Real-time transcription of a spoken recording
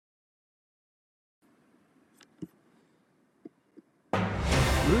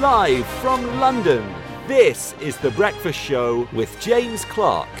Live from London, this is The Breakfast Show with James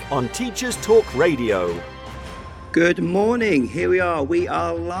Clark on Teachers Talk Radio. Good morning, here we are. We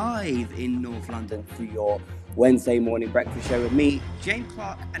are live in North London for your Wednesday morning breakfast show with me, James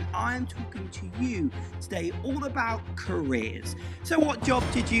Clark, and I am talking to you today all about careers. So what job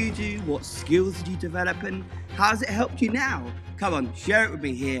did you do? What skills did you develop? And how has it helped you now? Come on, share it with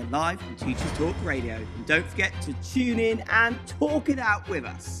me here live on Teachers Talk Radio. And don't forget to tune in and talk it out with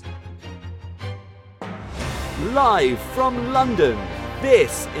us. Live from London,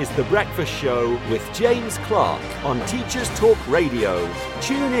 this is The Breakfast Show with James Clark on Teachers Talk Radio.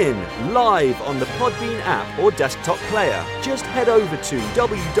 Tune in live on the Podbean app or desktop player. Just head over to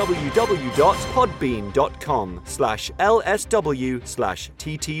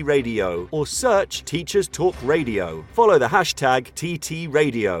www.podbean.com/LSW/TT Radio or search Teachers Talk Radio. Follow the hashtag TT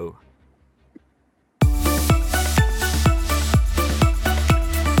Radio.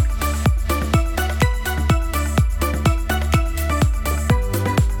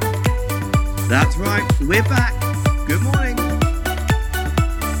 That's right, we're back. Good morning.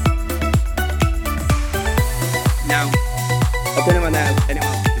 Now, I don't know if anyone else has been a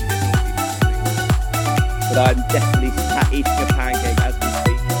bit naughty this morning, but I'm definitely sat eating a pancake as we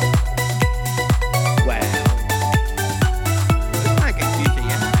speak. Well, the pancake Tuesday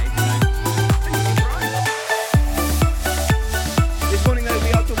yesterday, so I think it's right. This morning, though,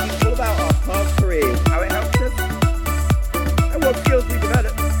 we are talking all about our past careers, how it helps us, and what skills we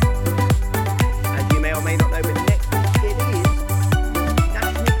develop. May not know, but next week it is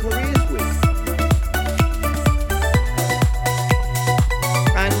National Careers Week.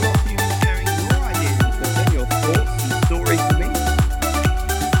 And lots of you are sharing your ideas on Twitter, your thoughts and stories with me.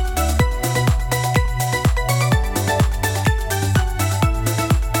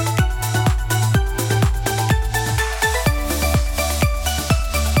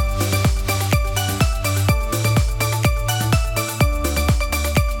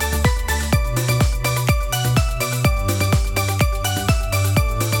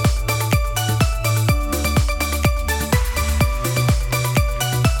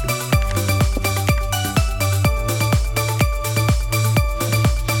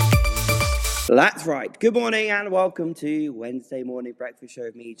 That's right. Good morning and welcome to Wednesday morning breakfast show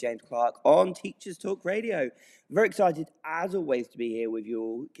with me, James Clark, on Teachers Talk Radio. Very excited, as always, to be here with you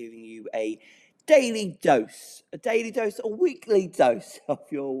all, giving you a weekly dose of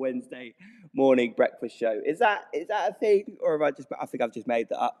your Wednesday morning breakfast show. Is that a thing, or I think I've just made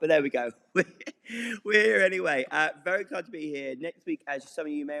that up? But there we go. We're here anyway. Very excited to be here. Next week, as some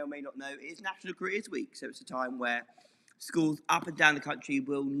of you may or may not know, is National Careers Week, so it's a time where schools up and down the country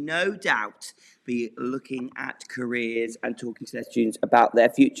will no doubt be looking at careers and talking to their students about their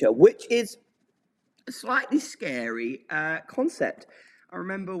future, which is a slightly scary concept. I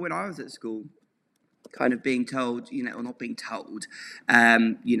remember when I was at school, kind of being told, or not being told,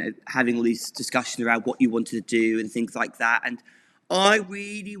 having all these discussions around what you wanted to do and things like that. And I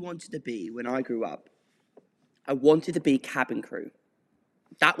really wanted to be, when I grew up, I wanted to be cabin crew.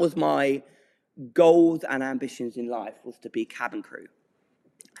 That was my goals and ambitions in life, was to be cabin crew.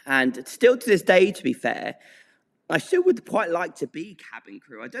 And still to this day, to be fair, I still would quite like to be cabin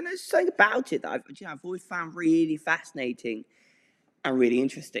crew. I don't know, there's something about it that I've always found really fascinating and really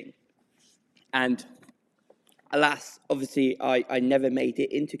interesting. And alas, obviously, I never made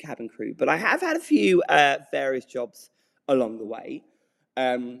it into cabin crew, but I have had a few various jobs along the way.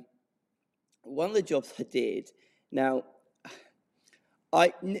 One of the jobs I did, now,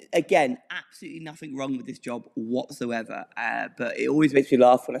 again, absolutely nothing wrong with this job whatsoever, but it always makes me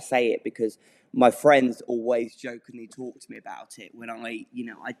laugh when I say it because my friends always jokingly talk to me about it. When I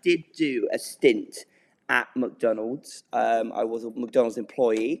did do a stint at McDonald's. I was a McDonald's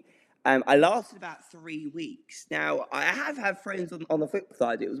employee. I lasted about 3 weeks. Now, I have had friends on the flip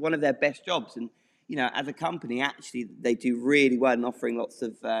side. It was one of their best jobs, and as a company, actually, they do really well in offering lots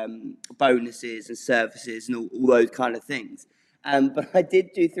of bonuses and services and all those kind of things. But I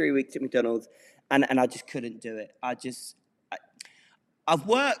did do 3 weeks at McDonald's, and I just couldn't do it. I've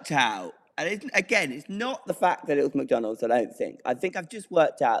worked out, and it's not the fact that it was McDonald's, I don't think. I think I've just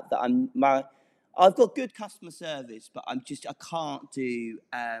worked out that I've got good customer service, but I can't do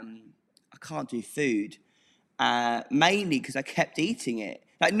food, mainly because I kept eating it.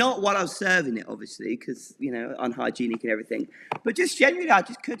 Like, not while I was serving it, obviously, because, unhygienic and everything, but just generally, I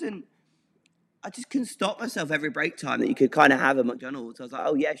just couldn't stop myself every break time that you could kind of have a McDonald's. I was like,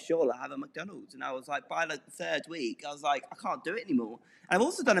 oh, yeah, sure, I'll have a McDonald's. And I was like, by the third week, I was like, I can't do it anymore. And I've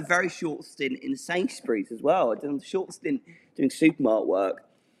also done a very short stint in Sainsbury's as well. I did a short stint doing supermarket work.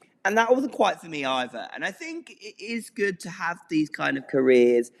 And that wasn't quite for me either. And I think it is good to have these kind of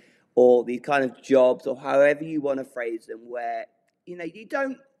careers or these kind of jobs or however you want to phrase them where, you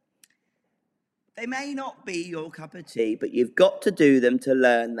don't, they may not be your cup of tea, but you've got to do them to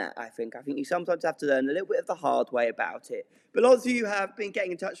learn that, I think. I think you sometimes have to learn a little bit of the hard way about it. But lots of you have been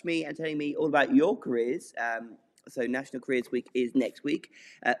getting in touch with me and telling me all about your careers. So National Careers Week is next week.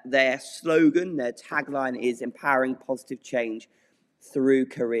 Their slogan, their tagline is empowering positive change through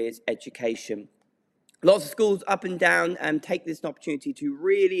careers education. Lots of schools up and down take this opportunity to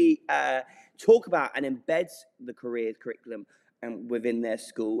really talk about and embed the careers curriculum within their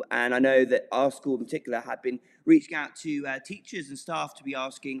school. And I know that our school in particular have been reaching out to teachers and staff to be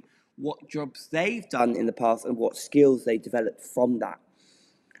asking what jobs they've done in the past and what skills they developed from that.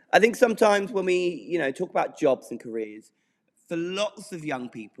 I think sometimes when we, talk about jobs and careers, for lots of young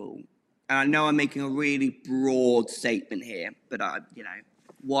people, and I know I'm making a really broad statement here, but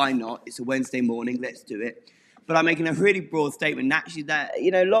why not? It's a Wednesday morning, let's do it. But I'm making a really broad statement, naturally, that,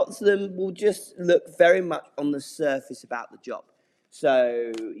 lots of them will just look very much on the surface about the job.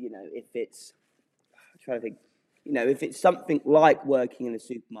 So, if it's, I'm trying to think, if it's something like working in a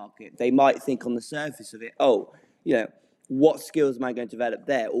supermarket, they might think on the surface of it, what skills am I going to develop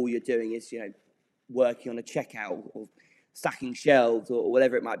there? All you're doing is, working on a checkout or stacking shelves or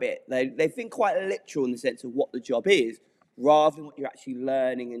whatever it might be. They think quite literal in the sense of what the job is, rather than what you're actually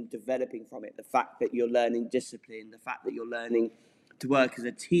learning and developing from it. The fact that you're learning discipline, the fact that you're learning to work as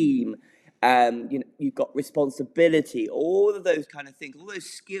a team, you've got responsibility, all of those kind of things, all those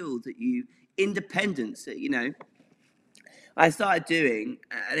skills independence that, I started doing.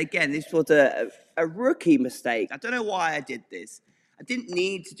 And again, this was a rookie mistake. I don't know why I did this. I didn't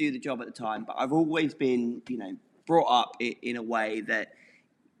need to do the job at the time, but I've always been, brought up in a way that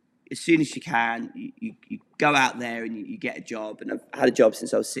as soon as you can, you go out there and you get a job. And I've had a job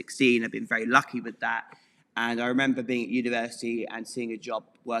since I was 16. I've been very lucky with that. And I remember being at university and seeing a job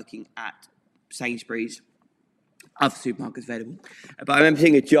working at Sainsbury's. Other supermarkets available. But I remember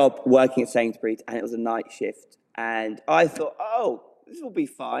seeing a job working at Sainsbury's, and it was a night shift. And I thought, this will be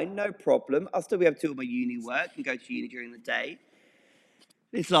fine, no problem. I'll still be able to do all my uni work and go to uni during the day.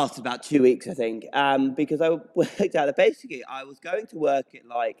 This lasted about 2 weeks, I think, because I worked out that basically I was going to work at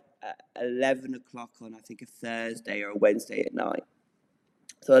 11 o'clock on, I think, a Thursday or a Wednesday at night.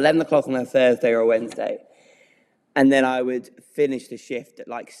 So 11 o'clock on a Thursday or a Wednesday. And then I would finish the shift at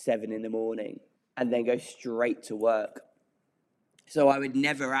 7 in the morning and then go straight to work. So I would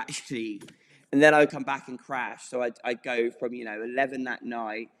never actually, and then I would come back and crash. So I'd go from, 11 that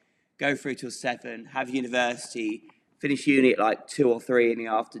night, go through till 7, have university, finish uni at 2 or 3 in the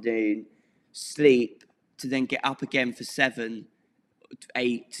afternoon, sleep, to then get up again for 7,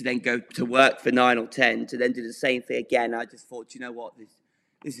 8, to then go to work for 9 or 10, to then do the same thing again. I just thought, you know what,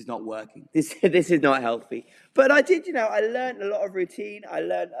 this is not working. This is not healthy. But I did, I learned a lot of routine. I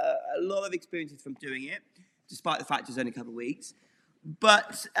learned a lot of experiences from doing it, despite the fact it was only a couple of weeks.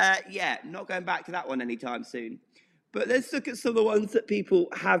 But not going back to that one anytime soon. But let's look at some of the ones that people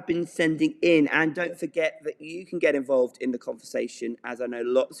have been sending in. And don't forget that you can get involved in the conversation, as I know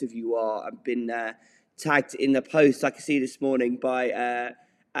lots of you are. I've been tagged in the post I could see this morning by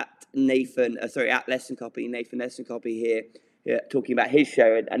at Lesson Copy, Nathan Lesson Copy here. Talking about his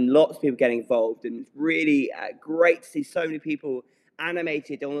show, and lots of people getting involved, and it's really great to see so many people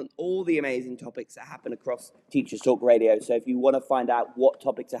animated on all the amazing topics that happen across Teachers Talk Radio. So if you want to find out what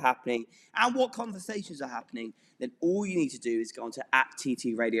topics are happening and what conversations are happening, then all you need to do is go on to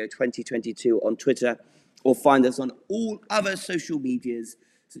 @TT Radio 2022 on Twitter, or find us on all other social medias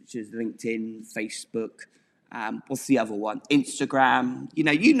such as LinkedIn, Facebook. What's the other one? Instagram.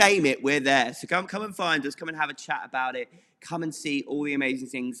 You name it, we're there. So come and find us. Come and have a chat about it. Come and see all the amazing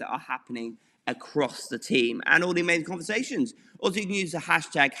things that are happening across the team and all the amazing conversations. Also, you can use the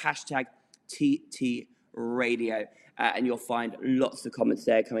hashtag TT Radio, and you'll find lots of comments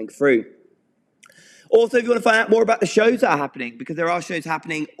there coming through. Also, if you want to find out more about the shows that are happening, because there are shows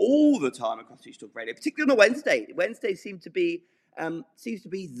happening all the time across Teachers Talk Radio, particularly on a Wednesday. Wednesdays seems to be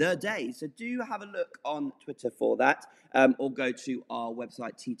the day. So do have a look on Twitter for that, or go to our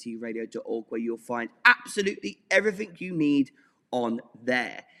website, ttradio.org, where you'll find absolutely everything you need on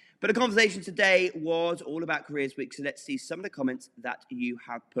there. But the conversation today was all about Careers Week, so let's see some of the comments that you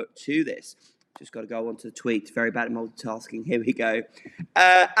have put to this. Just got to go on to the tweet. Very bad at multitasking. Here we go.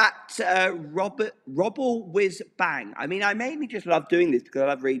 Robble Whiz Bang. I mean, I mainly just love doing this because I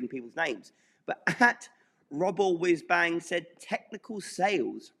love reading people's names. But at Robble Whiz Bang said technical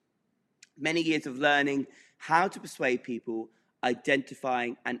sales. Many years of learning how to persuade people,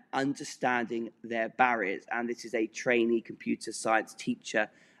 identifying and understanding their barriers. And this is a trainee computer science teacher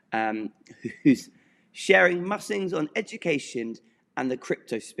who's sharing musings on education and the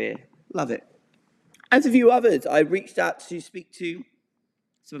cryptosphere. Love it. As a few others, I reached out to speak to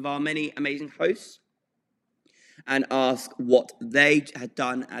some of our many amazing hosts and ask what they had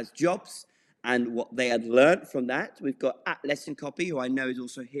done as jobs and what they had learned from that. We've got Lesson Copy, who I know is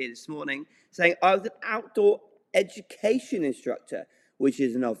also here this morning, saying, I was an outdoor education instructor, which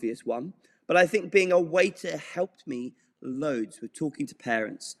is an obvious one. But I think being a waiter helped me loads with talking to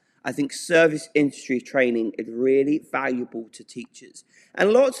parents. I think service industry training is really valuable to teachers.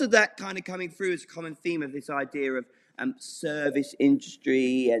 And lots of that kind of coming through as a common theme of this idea of service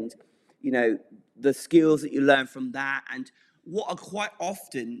industry and, you know, the skills that you learn from that, and what are quite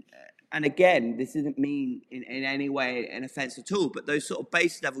often, and again, this doesn't mean in any way an offense at all, but those sort of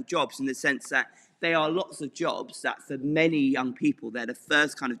base level jobs, in the sense that they are lots of jobs that for many young people, they're the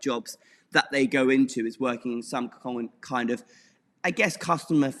first kind of jobs that they go into, is working in some kind of, I guess,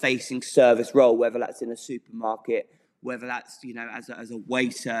 customer facing service role, whether that's in a supermarket, whether that's, you know, as a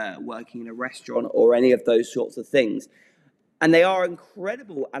waiter working in a restaurant, or any of those sorts of things. And they are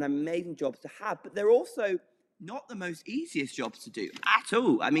incredible and amazing jobs to have, but they're also not the most easiest jobs to do at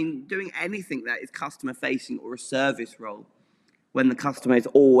all. I mean, doing anything that is customer facing or a service role when the customer is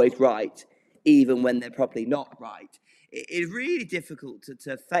always right, even when they're probably not right, it is really difficult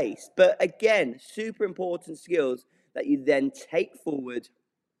to face. But again, super important skills that you then take forward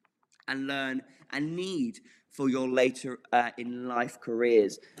and learn and need for your later in life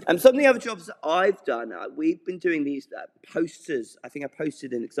careers. Some of the other jobs that I've done, we've been doing these posters. I think I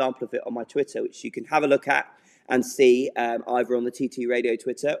posted an example of it on my Twitter, which you can have a look at and see either on the TT Radio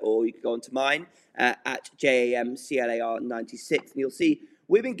Twitter, or you can go onto mine at JAMCLAR96, and you'll see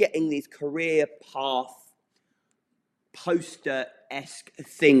we've been getting these career path poster-esque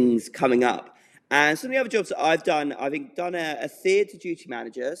things coming up. And some of the other jobs that I've done a theatre duty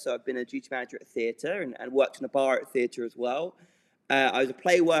manager. So I've been a duty manager at a theatre and worked in a bar at a theatre as well. I was a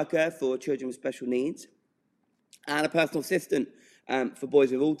play worker for children with special needs and a personal assistant for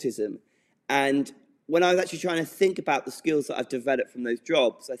boys with autism. And when I was actually trying to think about the skills that I've developed from those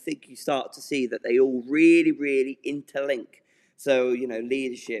jobs, I think you start to see that they all really, really interlink. So, you know,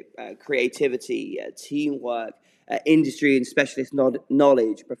 leadership, creativity, teamwork, industry and specialist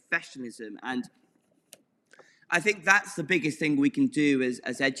knowledge, professionalism. And I think that's the biggest thing we can do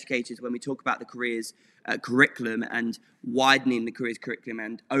as educators when we talk about the careers curriculum and widening the careers curriculum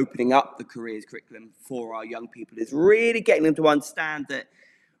and opening up the careers curriculum for our young people, is really getting them to understand that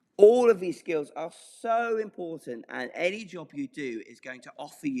all of these skills are so important, and any job you do is going to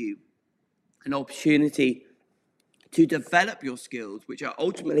offer you an opportunity to develop your skills, which are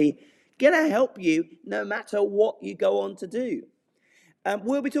ultimately going to help you no matter what you go on to do.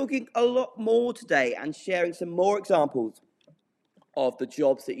 We'll be talking a lot more today and sharing some more examples of the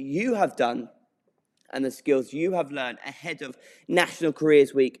jobs that you have done and the skills you have learned ahead of National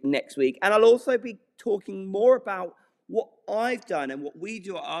Careers Week next week. And I'll also be talking more about what I've done and what we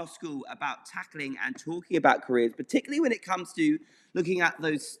do at our school about tackling and talking about careers, particularly when it comes to looking at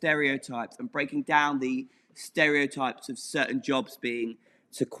those stereotypes and breaking down the stereotypes of certain jobs being,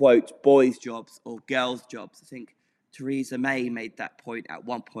 to quote, boys' jobs or girls' jobs. I think Theresa May made that point at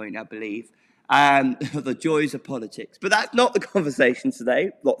one point, I believe. The joys of politics. But that's not the conversation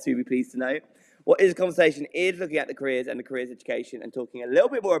today. Lots of you will be pleased to know. What is the conversation is looking at the careers and the careers education and talking a little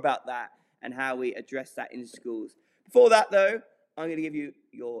bit more about that and how we address that in schools. Before that, though, I'm going to give you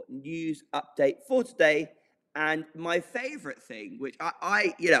your news update for today. And my favourite thing, which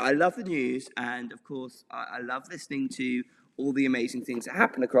I love the news, and of course, I love listening to all the amazing things that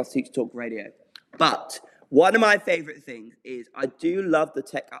happen across Teacher Talk Radio. But one of my favourite things is I do love the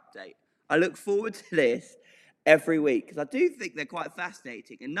tech update. I look forward to this every week because I do think they're quite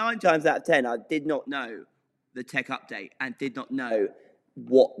fascinating. And 9 times out of 10, I did not know the tech update and did not know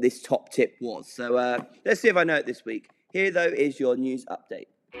what this top tip was. So let's see if I know it this week. Here, though, is your news update.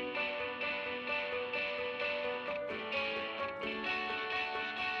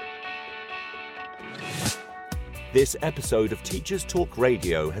 This episode of Teachers Talk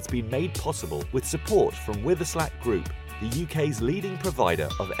Radio has been made possible with support from Witherslack Group, the UK's leading provider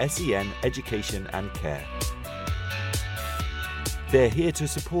of SEN education and care. They're here to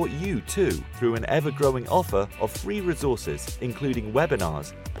support you too through an ever-growing offer of free resources, including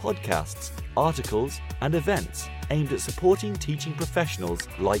webinars, podcasts, articles, and events aimed at supporting teaching professionals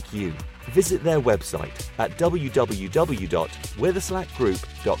like you. Visit their website at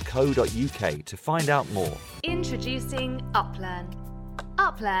www.witherslackgroup.co.uk to find out more. Introducing UpLearn.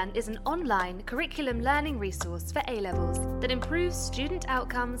 UpLearn is an online curriculum learning resource for A-levels that improves student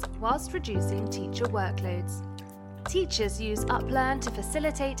outcomes whilst reducing teacher workloads. Teachers use UpLearn to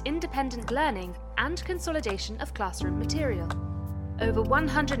facilitate independent learning and consolidation of classroom material. Over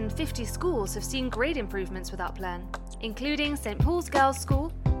 150 schools have seen grade improvements with UpLearn, including St Paul's Girls'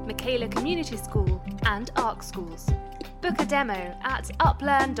 School, Michaela Community School and ARC schools. Book a demo at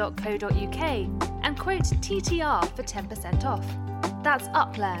uplearn.co.uk and quote TTR for 10% off. That's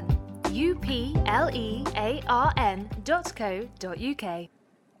UpLearn, uplearn.co.uk.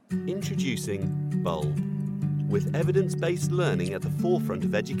 Introducing Bulb. With evidence-based learning at the forefront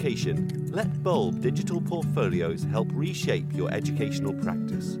of education, let Bulb digital portfolios help reshape your educational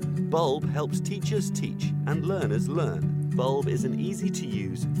practice. Bulb helps teachers teach and learners learn. Bulb is an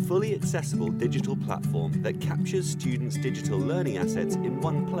easy-to-use, fully accessible digital platform that captures students' digital learning assets in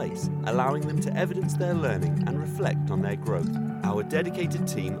one place, allowing them to evidence their learning and reflect on their growth. Our dedicated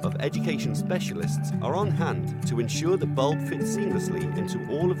team of education specialists are on hand to ensure that Bulb fits seamlessly into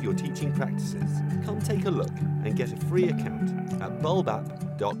all of your teaching practices. Come take a look and get a free account at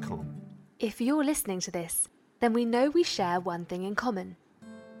bulbapp.com. If you're listening to this, then we know we share one thing in common: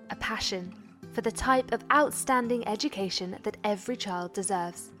 a passion for the type of outstanding education that every child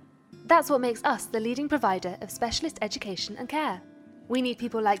deserves. That's what makes us the leading provider of specialist education and care. We need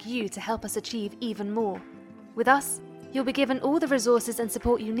people like you to help us achieve even more. With us, you'll be given all the resources and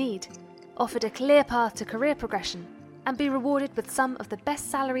support you need, offered a clear path to career progression, and be rewarded with some of the best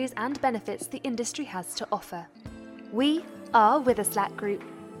salaries and benefits the industry has to offer. We are Witherslack Group.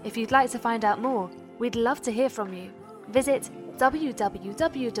 If you'd like to find out more, we'd love to hear from you. Visit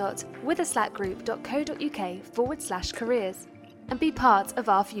www.witherslackgroup.co.uk/careers and be part of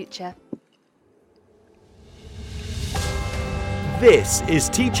our future. This is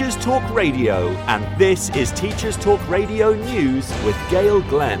Teachers Talk Radio, and this is Teachers Talk Radio News with Gail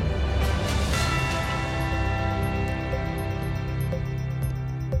Glenn.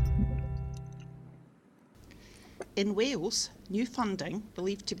 In Wales, new funding,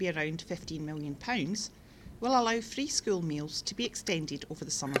 believed to be around £15 million, will allow free school meals to be extended over the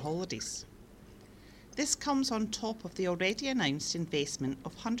summer holidays. This comes on top of the already announced investment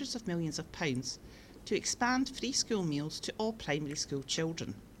of hundreds of millions of pounds to expand free school meals to all primary school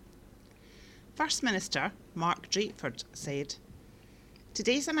children. First Minister Mark Drakeford said,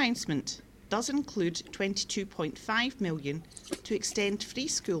 "Today's announcement does include £22.5 million to extend free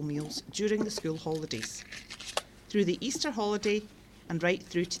school meals during the school holidays, through the Easter holiday and right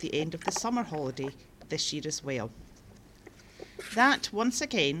through to the end of the summer holiday this year as well. That, once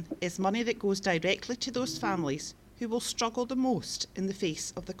again, is money that goes directly to those families who will struggle the most in the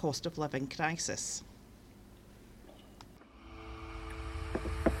face of the cost of living crisis."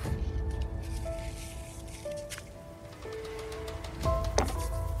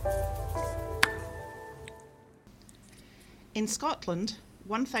 In Scotland,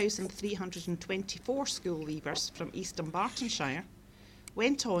 1,324 school leavers from East Dunbartonshire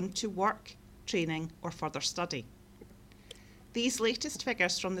went on to work, training or further study. These latest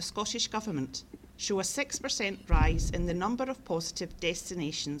figures from the Scottish Government show a 6% rise in the number of positive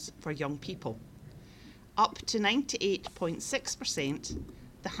destinations for young people, up to 98.6%,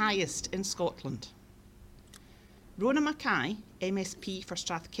 the highest in Scotland. Rona Mackay, MSP for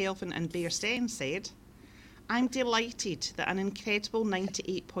Strathkelvin and Bearsden, said, "I'm delighted that an incredible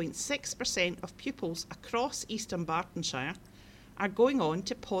 98.6% of pupils across East Dunbartonshire are going on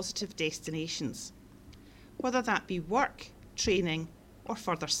to positive destinations, whether that be work, training or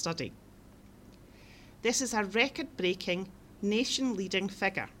further study. This is a record-breaking, nation-leading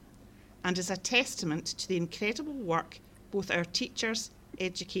figure and is a testament to the incredible work both our teachers,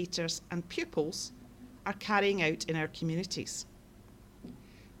 educators and pupils are carrying out in our communities.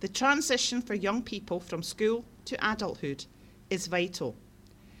 The transition for young people from school to adulthood is vital,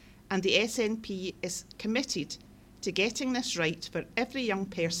 and the SNP is committed to getting this right for every young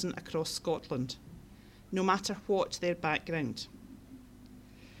person across Scotland, no matter what their background."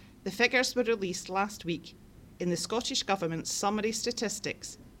 The figures were released last week in the Scottish Government's summary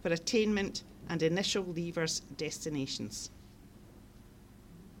statistics for attainment and initial leavers destinations.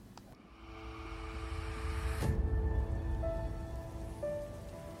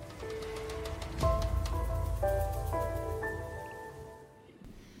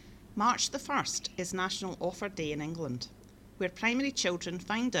 March the 1st is National Offer Day in England, where primary children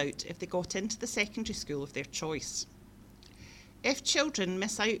find out if they got into the secondary school of their choice. If children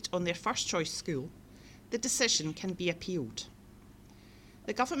miss out on their first choice school, the decision can be appealed.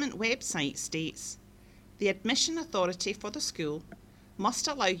 The government website states, "The admission authority for the school must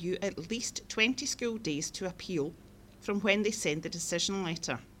allow you at least 20 school days to appeal from when they send the decision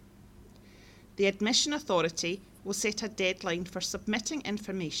letter. The admission authority will set a deadline for submitting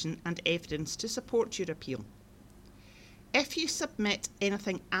information and evidence to support your appeal. If you submit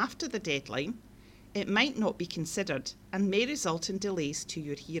anything after the deadline, it might not be considered and may result in delays to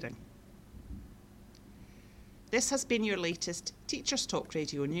your hearing. This has been your latest Teachers Talk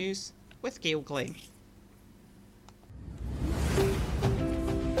Radio News with Gail Glenn.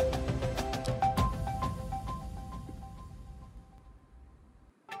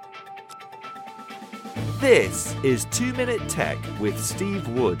 This is 2 Minute Tech with Steve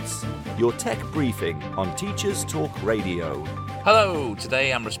Woods, your tech briefing on Teachers Talk Radio. Hello,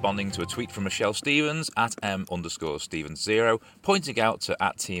 today I'm responding to a tweet from Michelle Stevens at m_Stevens0, pointing out to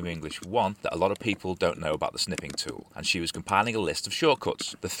 @TeamEnglish1 that a lot of people don't know about the snipping tool, and she was compiling a list of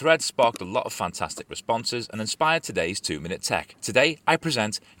shortcuts. The thread sparked a lot of fantastic responses and inspired today's 2 Minute Tech. Today I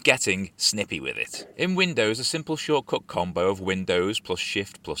present Getting Snippy with It. In Windows, a simple shortcut combo of Windows plus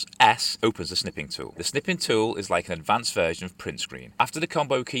Shift plus S opens the snipping tool. The snipping tool is like an advanced version of print screen. After the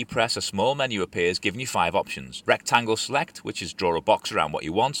combo key press, a small menu appears giving you 5 options. Rectangle select, which is draw a box around what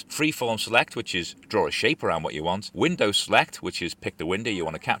you want. Freeform select, which is draw a shape around what you want. Window select, which is pick the window you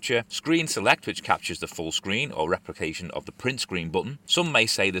want to capture. Screen select, which captures the full screen or replication of the print screen button. Some may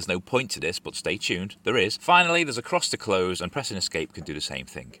say there's no point to this, but stay tuned, there is. Finally, there's a cross to close, and pressing escape can do the same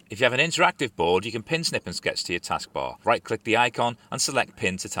thing. If you have an interactive board, you can pin Snip and Sketch to your taskbar. Right-click the icon and select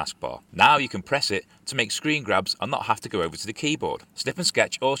Pin to taskbar. Now you can press it to make screen grabs and not have to go over to the keyboard. Snip and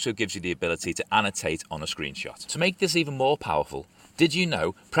Sketch also gives you the ability to annotate on a screenshot. To make this even more powerful, did you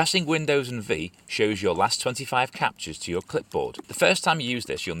know pressing Windows and V shows your last 25 captures to your clipboard? The first time you use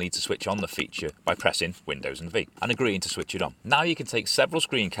this, you'll need to switch on the feature by pressing Windows and V and agreeing to switch it on. Now you can take several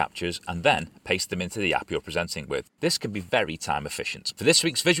screen captures and then paste them into the app you're presenting with. This can be very time efficient. For this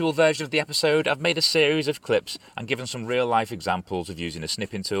week's visual version of the episode, I've made a series of clips and given some real life examples of using a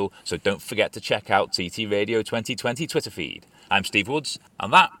snipping tool, so don't forget to check out TT Radio 2020 Twitter feed. I'm Steve Woods,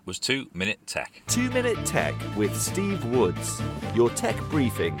 and that was 2 Minute Tech. 2 Minute Tech with Steve Woods, your tech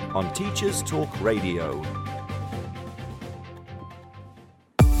briefing on Teachers Talk Radio.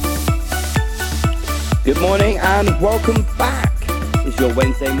 Good morning and welcome back. It's your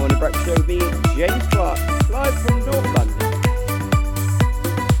Wednesday morning breakfast show with me, James Clark, live from North London.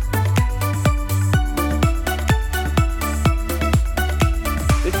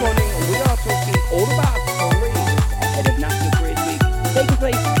 This morning we are talking all about careers ahead of National Careers Week, taking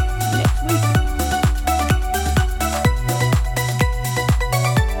place next week.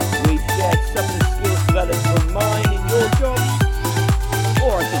 We've shared some of the skills developed from mine in your job,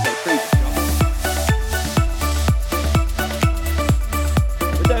 or I should say previous job.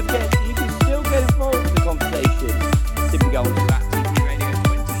 But don't forget, you can still get involved in the conversation. Simply go on to that TT Radio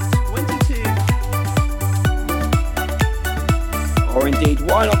 2022. Or indeed,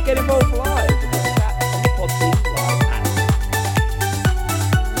 why not get involved live in the chat on the Podbean Live app.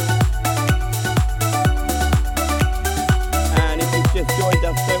 And if you've just joined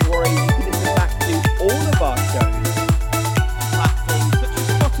us, don't worry, you can listen back to all of our shows on platforms such as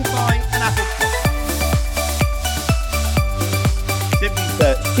Spotify and Apple Podcasts. Simply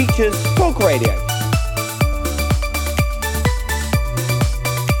search Teachers Talk Radio.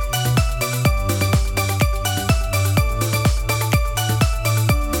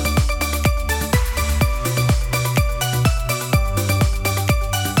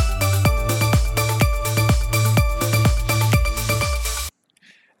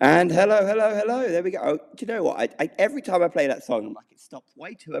 And hello. There we go. Oh, do you know what? I every time I play that song, I'm like, it stops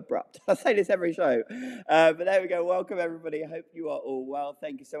way too abrupt. I say this every show. But there we go. Welcome, everybody. I hope you are all well.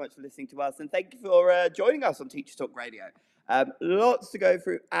 Thank you so much for listening to us. And thank you for joining us on Teachers Talk Radio. Lots to go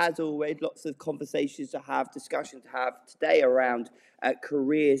through, as always. Lots of conversations to have, discussion to have today around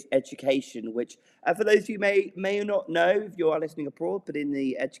careers education, which for those of you may not know if you are listening abroad, but in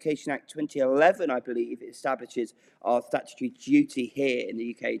the Education Act 2011, I believe, it establishes our statutory duty here in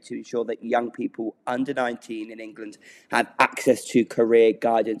the UK to ensure that young people under 19 in England have access to career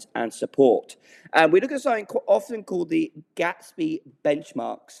guidance and support. And we look at something often called the Gatsby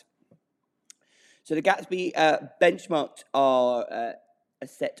benchmarks. So the Gatsby benchmarks are a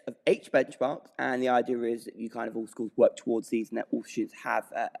set of 8 benchmarks, and the idea is that you kind of all schools work towards these and that all students have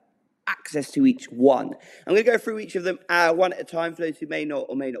access to each one. I'm going to go through each of them one at a time for those who may not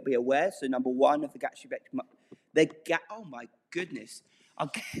be aware. So number 1 of the Gatsby benchmark, oh my goodness,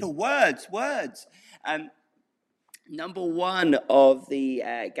 I'll get words. Number 1 of the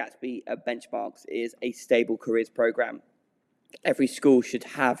Gatsby benchmarks is a stable careers program. Every school should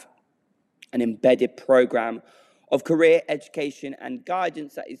have an embedded program of career education and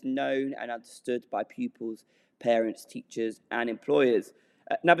guidance that is known and understood by pupils, parents, teachers, and employers.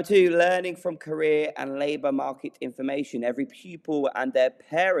 Number 2, learning from career and labour market information. Every pupil and their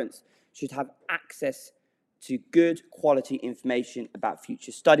parents should have access to good quality information about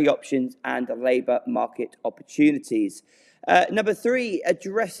future study options and labour market opportunities. Number 3,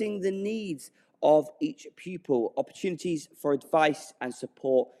 addressing the needs of each pupil. Opportunities for advice and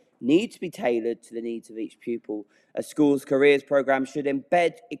support need to be tailored to the needs of each pupil. A school's careers programme should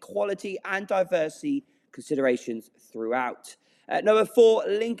embed equality and diversity considerations throughout. Number 4,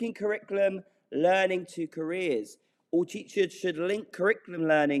 linking curriculum learning to careers. All teachers should link curriculum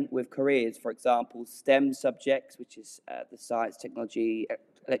learning with careers. For example, STEM subjects, which is the science, technology,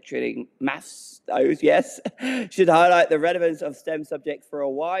 electronics, maths, those, yes, should highlight the relevance of STEM subjects for a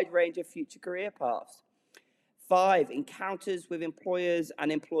wide range of future career paths. 5, encounters with employers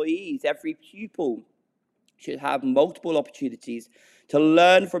and employees. Every pupil should have multiple opportunities to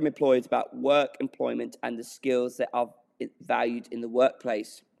learn from employers about work, employment, and the skills that are valued in the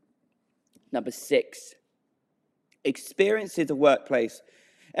workplace. Number 6, experiences of workplace.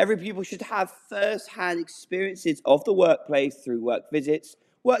 Every pupil should have first-hand experiences of the workplace through work visits,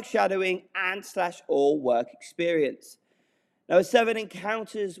 work shadowing, and/or work experience. Number 7,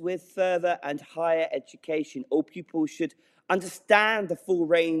 encounters with further and higher education. All pupils should understand the full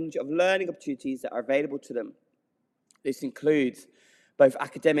range of learning opportunities that are available to them. This includes both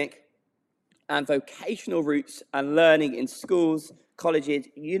academic and vocational routes and learning in schools, colleges,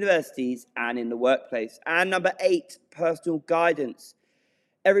 universities, and in the workplace. And number 8, personal guidance.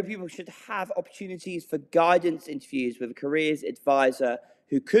 Every pupil should have opportunities for guidance interviews with a careers advisor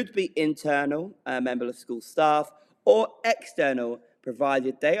who could be internal, a member of school staff, or external,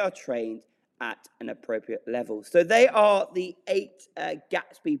 provided they are trained at an appropriate level. So they are the 8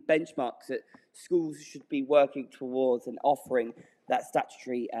 Gatsby benchmarks that schools should be working towards and offering that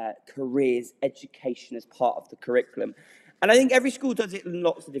statutory careers education as part of the curriculum. And I think every school does it in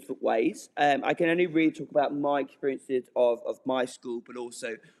lots of different ways. I can only really talk about my experiences of my school, but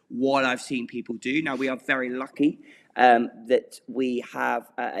also what I've seen people do. Now, we are very lucky that we have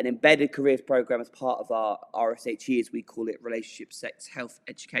an embedded careers program as part of our RSHE, as we call it, Relationship, Sex, Health,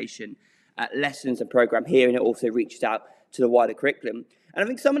 Education lessons and program here, and it also reaches out to the wider curriculum. And I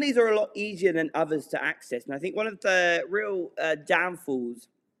think some of these are a lot easier than others to access. And I think one of the real downfalls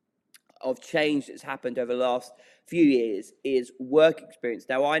of change that's happened over the last few years is work experience.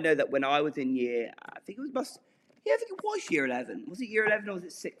 Now, I know that when I was in I think it was year 11. Was it year 11 or was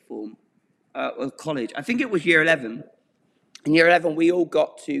it sixth form? Or college? I think it was year 11. In year 11, we all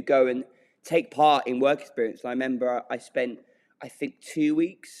got to go and take part in work experience. And I remember I spent, I think, 2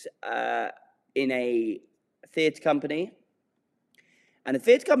 weeks in a theatre company. And the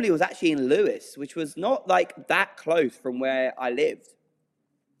theatre company was actually in Lewes, which was not like that close from where I lived.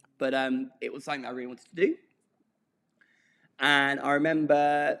 But it was something I really wanted to do. And I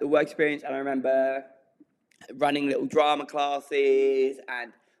remember the work experience, and I remember running little drama classes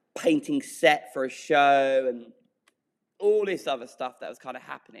and painting set for a show and all this other stuff that was kind of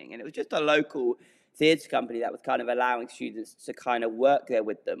happening. And it was just a local theatre company that was kind of allowing students to kind of work there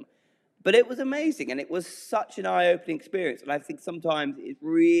with them. But it was amazing, and it was such an eye-opening experience. And I think sometimes it's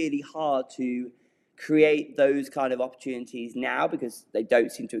really hard to create those kind of opportunities now because they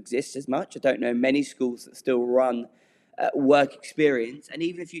don't seem to exist as much. I don't know many schools that still run work experience. And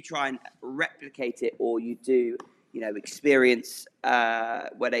even if you try and replicate it, or you do, experience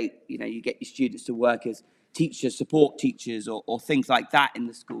where they, you get your students to work as teachers, support teachers, or things like that in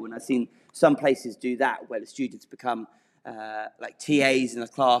the school. And I've seen some places do that where the students become like TAs in a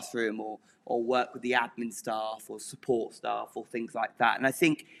classroom, or work with the admin staff or support staff or things like that. And I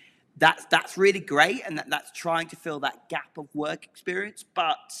think that's really great, and that's trying to fill that gap of work experience,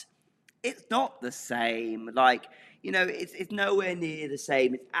 but it's not the same. It's nowhere near the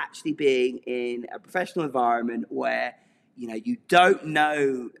same. It's actually being in a professional environment where, you don't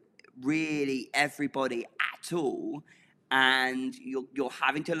know really everybody at all, and you're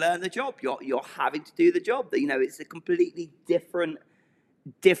having to learn the job. You're having to do the job. It's a completely different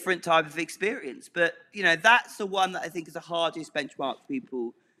type of experience. But, that's the one that I think is the hardest benchmark for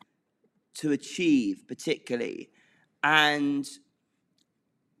people to achieve, particularly. And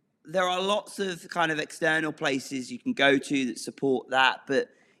there are lots of kind of external places you can go to that support that, but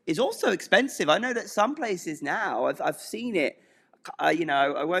it's also expensive. I know that some places now, I've seen it, I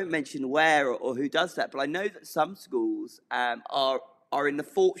won't mention where or who does that, but I know that some schools are in the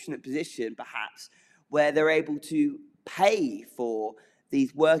fortunate position, perhaps, where they're able to pay for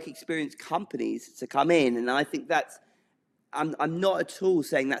these work experience companies to come in. And I think I'm not at all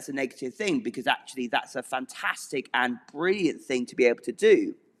saying that's a negative thing, because actually that's a fantastic and brilliant thing to be able to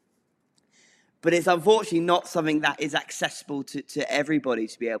do. But it's unfortunately not something that is accessible to everybody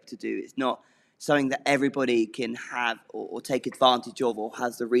to be able to do. It's not something that everybody can have or take advantage of or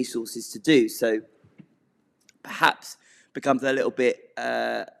has the resources to do. So perhaps becomes a little bit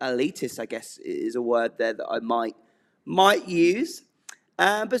elitist, I guess is a word there that I might use.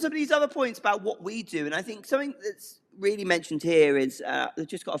 But some of these other points about what we do, and I think something that's really mentioned here is we've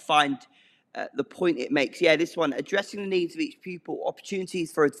just got to find the point it makes. Yeah, this one, addressing the needs of each pupil,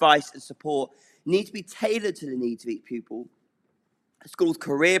 opportunities for advice and support need to be tailored to the needs of each pupil. A school's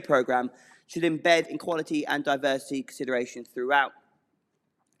career programme should embed equality and diversity considerations throughout.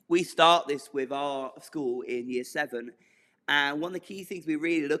 We start this with our school in Year 7, and one of the key things we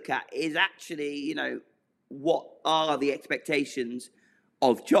really look at is actually, what are the expectations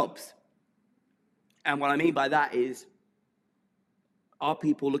of jobs? And what I mean by that is, are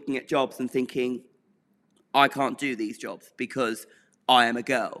people looking at jobs and thinking, I can't do these jobs because I am a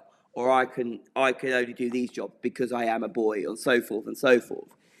girl, or I can only do these jobs because I am a boy, and so forth and so forth.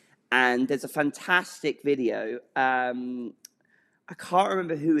 And there's a fantastic video. I can't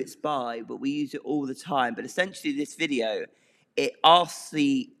remember who it's by, but we use it all the time. But essentially, this video, it asks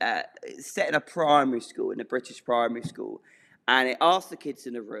it's set in a primary school, in a British primary school, and it asks the kids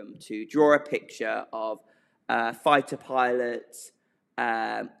in the room to draw a picture of a fighter pilot,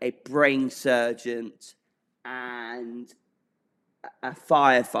 a brain surgeon, and a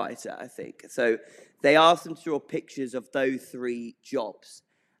firefighter, I think. So they asked them to draw pictures of those 3 jobs.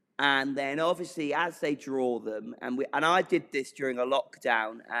 And then obviously as they draw them, and I did this during a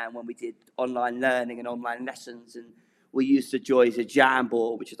lockdown, when we did online learning and online lessons, and we used to use a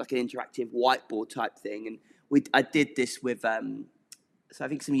Jamboard, which is like an interactive whiteboard type thing. And I did this with, so I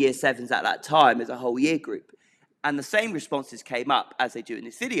think some Year 7s at that time as a whole year group. And the same responses came up as they do in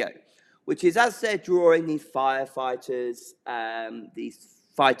this video, which is as they're drawing these firefighters, these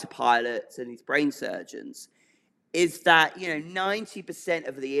fighter pilots, and these brain surgeons, is that 90%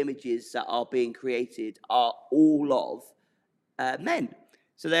 of the images that are being created are all of men.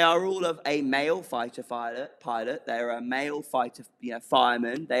 So they are all of a male fighter pilot. They are a male fighter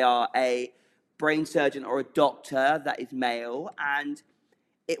fireman. They are a brain surgeon or a doctor that is male. And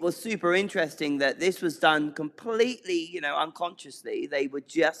it was super interesting that this was done completely, unconsciously. They were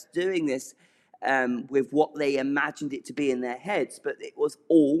just doing this with what they imagined it to be in their heads, but it was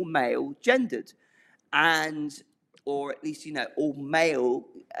all male gendered, or at least, all male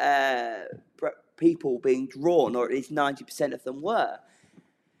people being drawn, or at least 90% of them were.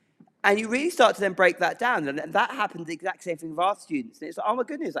 And you really start to then break that down. And that happened the exact same thing with our students. And it's like, oh my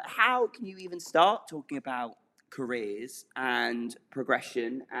goodness, like, how can you even start talking about careers and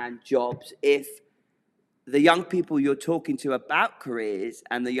progression and jobs if the young people you're talking to about careers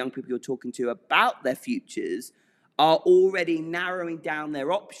and the young people you're talking to about their futures are already narrowing down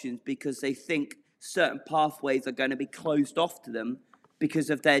their options because they think certain pathways are going to be closed off to them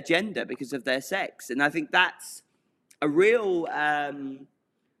because of their gender, because of their sex. And I think that's a real,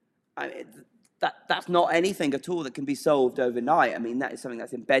 that's not anything at all that can be solved overnight. I mean, that is something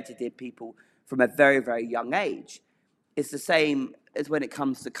that's embedded in people from a very, very young age. It's the same as when it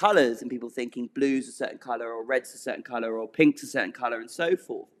comes to colours and people thinking blue's a certain colour or red's a certain colour or pink's a certain colour and so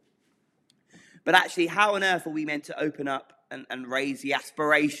forth. But actually, how on earth are we meant to open up and raise the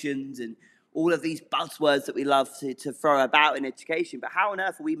aspirations and all of these buzzwords that we love to throw about in education? But how on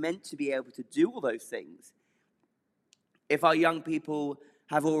earth are we meant to be able to do all those things if our young people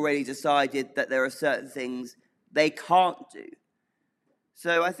have already decided that there are certain things they can't do?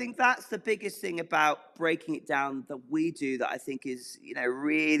 So I think that's the biggest thing about breaking it down that we do that I think is,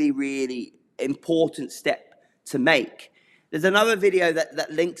 really, really important step to make. There's another video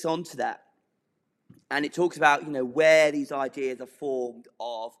that links onto that. And it talks about, where these ideas are formed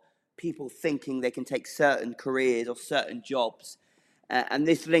of people thinking they can take certain careers or certain jobs. And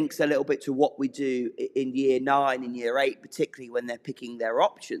this links a little bit to what we do in Year 9 and Year 8, particularly when they're picking their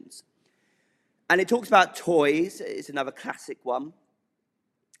options. And it talks about toys. It's another classic one.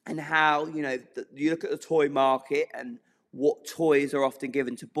 And how, you look at the toy market and what toys are often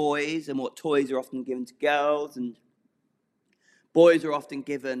given to boys and what toys are often given to girls. And boys are often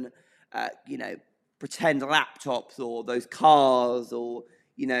given, pretend laptops or those cars or,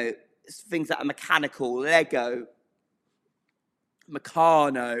 things that are mechanical, Lego,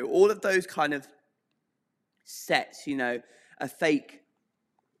 Meccano, all of those kind of sets, a fake.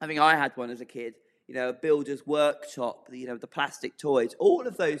 I think I had one as a kid. A builder's workshop, the plastic toys, all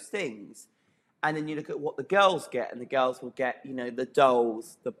of those things. And then you look at what the girls get, and the girls will get, the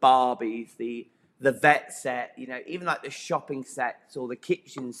dolls, the Barbies, the vet set, even like the shopping sets or the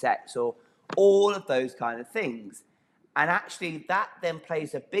kitchen sets or all of those kind of things. And actually that then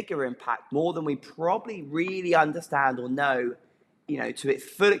plays a bigger impact, more than we probably really understand or know, to its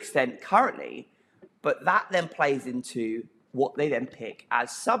full extent currently. But that then plays into what they then pick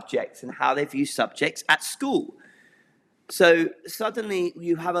as subjects and how they view subjects at school. So suddenly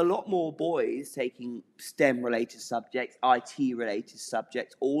you have a lot more boys taking STEM-related subjects, IT-related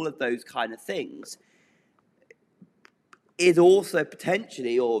subjects, all of those kind of things. Is also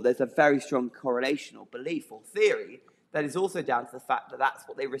potentially, or there's a very strong correlation or belief or theory that is also down to the fact that that's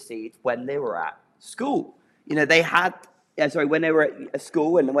what they received when they were at school. You know, they had, when they were at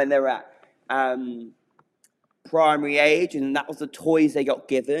school and when they were at primary age, and that was the toys they got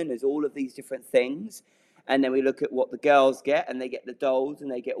given. There's all of these different things. And then we look at what the girls get, and they get the dolls, and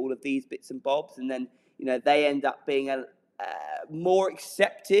they get all of these bits and bobs. And then, you know, they end up being more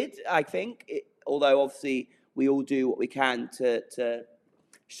accepted, I think, although obviously we all do what we can to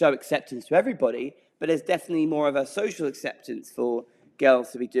show acceptance to everybody. But there's definitely more of a social acceptance for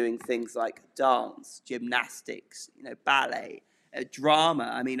girls to be doing things like dance, gymnastics, you know, ballet, drama.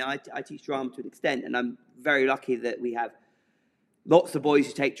 I mean, I teach drama to an extent, and I'm very lucky that we have lots of boys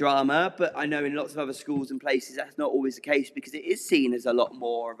who take drama, but I know in lots of other schools and places that's not always the case, because it is seen as a lot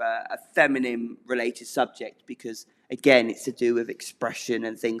more of a feminine-related subject, because, again, it's to do with expression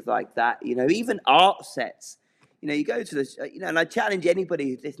and things like that. You know, even art sets. You know, you go to this, you know, and I challenge anybody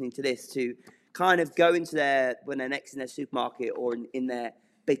who's listening to this to kind of go into when they're next in their supermarket or in their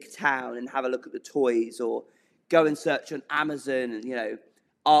big town and have a look at the toys, or go and search on Amazon and, you know,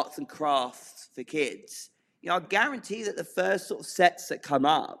 arts and crafts for kids. You know, I guarantee that the first sort of sets that come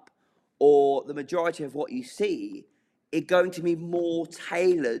up, or the majority of what you see, are going to be more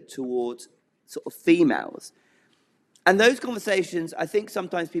tailored towards sort of females. And those conversations, I think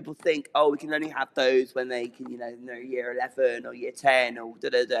sometimes people think, oh, we can only have those when they can, you know, in their year 11 or year 10 or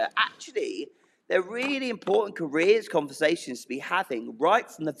da-da-da. Actually, they're really important careers conversations to be having right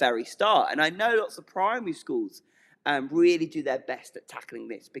from the very start. And I know lots of primary schools really do their best at tackling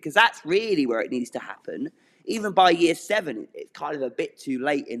this, because that's really where it needs to happen. Even by year 7, it's kind of a bit too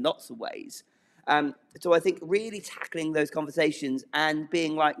late in lots of ways. So I think really tackling those conversations and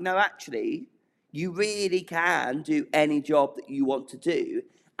being like, no, actually, you really can do any job that you want to do.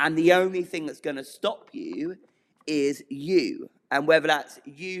 And the only thing that's going to stop you is you. And whether that's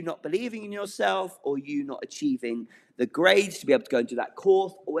you not believing in yourself, or you not achieving the grades to be able to go and do that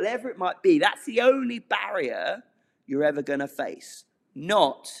course, or whatever it might be, that's the only barrier you're ever going to face.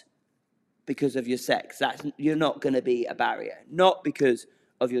 Not because of your sex. You're not going to be a barrier. Not because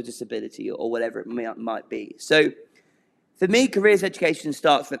of your disability or whatever it might be. So for me, careers education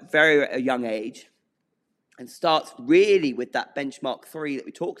starts at a young age, and starts really with that benchmark 3 that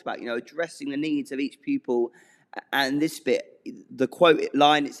we talked about, you know, addressing the needs of each pupil. And this bit, the quote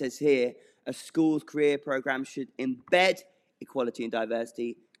line, it says here, a school's career program should embed equality and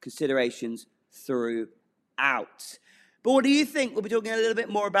diversity considerations throughout. But what do you think? We'll be talking a little bit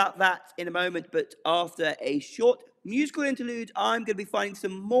more about that in a moment. But after a short musical interlude, I'm going to be finding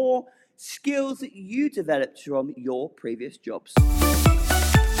some more skills that you developed from your previous jobs.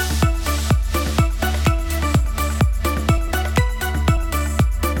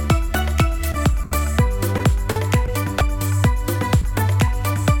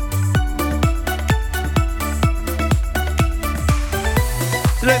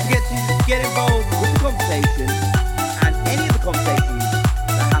 So don't forget to get involved with the conversation, and any of the conversations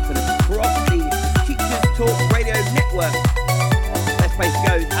that happen across the Teachers Talk Radio network. Best place to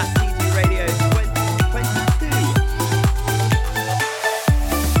go is at TT Radio 2022.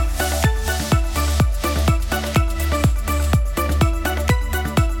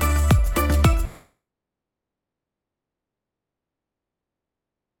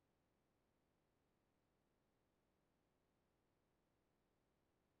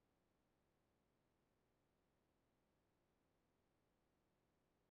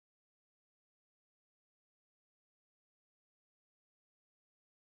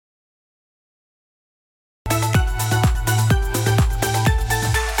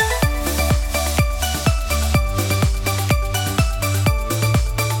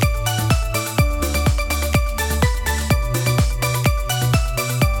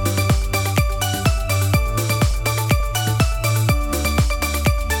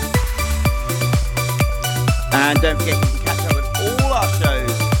 And don't forget, you can catch up with all our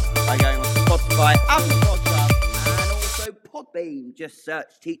shows by going on Spotify, Apple Podcasts, and also Podbean. Just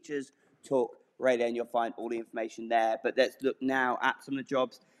search Teachers Talk Radio and you'll find all the information there. But let's look now at some of the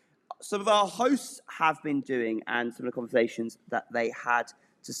jobs some of our hosts have been doing, and some of the conversations that they had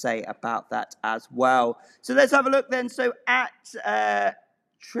to say about that as well. So let's have a look then. So at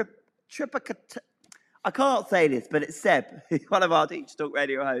I can't say this, but it's Seb, one of our Teacher Talk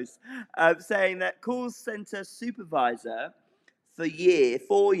Radio hosts, saying that call centre supervisor for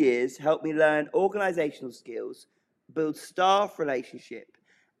 4 years helped me learn organisational skills, build staff relationship,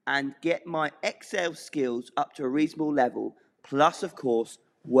 and get my Excel skills up to a reasonable level, plus, of course,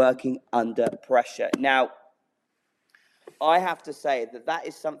 working under pressure. Now, I have to say that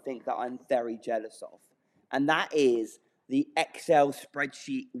is something that I'm very jealous of, and that is the Excel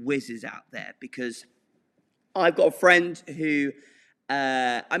spreadsheet whizzes out there, because I've got a friend who,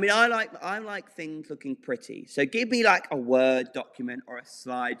 I like things looking pretty. So give me like a Word document or a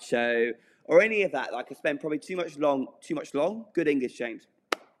slideshow or any of that. Like I spend probably too much long. Good English, James.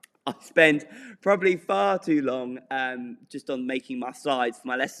 I spend probably far too long just on making my slides for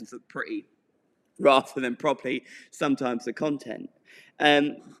my lessons look pretty, rather than properly sometimes the content.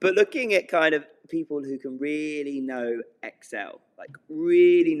 But looking at kind of people who can really know Excel, like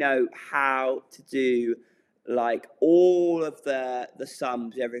really know how to do like all of the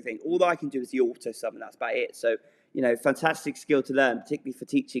sums, everything. All I can do is the auto sum, and that's about it. So, fantastic skill to learn, particularly for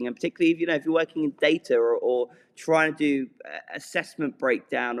teaching, and particularly if you're working in data or trying to do assessment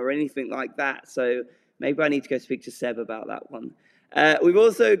breakdown or anything like that. So maybe I need to go speak to Seb about that one. We've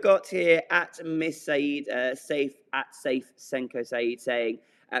also got here at Miss Saeed, Safe Senko Saeed, saying,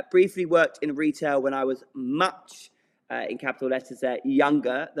 briefly worked in retail when I was much, in capital letters there,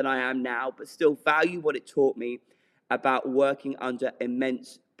 younger than I am now, but still value what it taught me about working under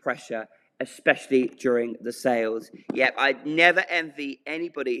immense pressure, especially during the sales. Yep, I'd never envy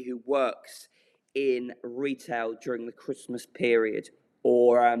anybody who works in retail during the Christmas period,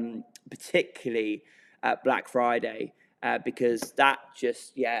 or particularly Black Friday. Because that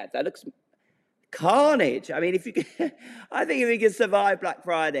looks carnage. I mean, I think if you can survive Black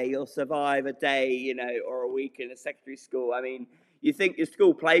Friday, you'll survive a day, or a week in a secondary school. I mean, you think your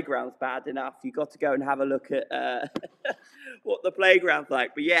school playground's bad enough, you've got to go and have a look at what the playground's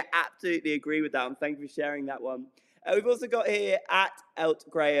like. But yeah, absolutely agree with that, and thank you for sharing that one. We've also got here at Elt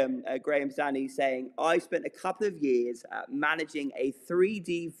Graham, Graham Zanny, saying, I spent a couple of years managing a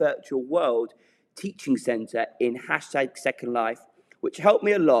 3D virtual world teaching center in #Second Life, which helped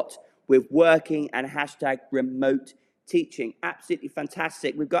me a lot with working and #remote teaching. Absolutely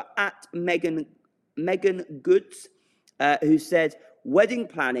fantastic. We've got at Megan Goods, who said, wedding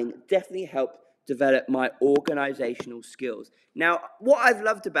planning definitely helped develop my organizational skills. Now, what I've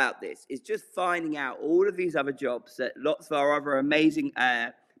loved about this is just finding out all of these other jobs that lots of our other amazing,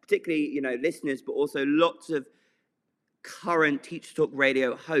 particularly, listeners, but also lots of current Teacher Talk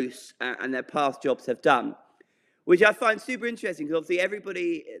Radio hosts and their past jobs have done, which I find super interesting, because obviously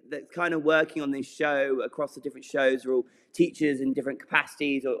everybody that's kind of working on this show across the different shows are all teachers in different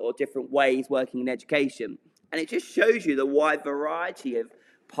capacities or different ways working in education. And it just shows you the wide variety of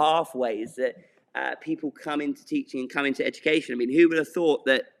pathways that people come into teaching and come into education. I mean, who would have thought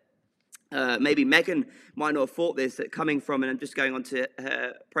that maybe Megan might not have thought this, that coming from, and I'm just going on to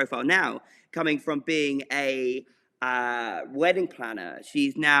her profile now, coming from being a wedding planner,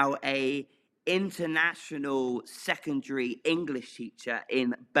 she's now a international secondary English teacher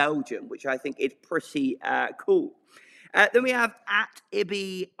in Belgium, which I think is pretty cool. Then we have at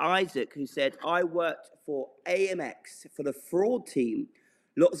Ibby Isaac, who said, I worked for AMX for the fraud team.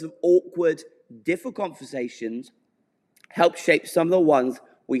 Lots of awkward, difficult conversations helped shape some of the ones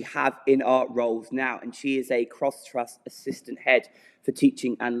we have in our roles now. And she is a cross-trust assistant head for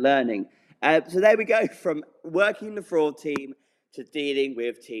teaching and learning. So there we go, from working in the fraud team to dealing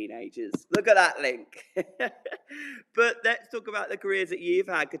with teenagers. Look at that link. But let's talk about the careers that you've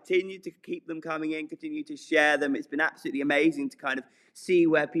had. Continue to keep them coming in, continue to share them. It's been absolutely amazing to kind of see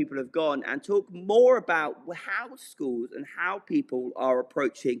where people have gone and talk more about how schools and how people are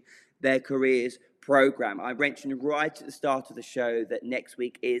approaching their careers program. I mentioned right at the start of the show that next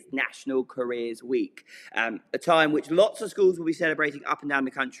week is National Careers Week, a time which lots of schools will be celebrating up and down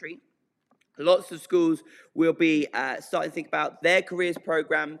the country. Lots of schools will be starting to think about their careers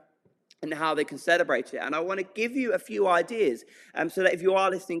program and how they can celebrate it. And I want to give you a few ideas so that if you are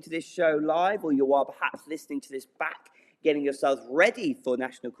listening to this show live, or you are perhaps listening to this back, getting yourselves ready for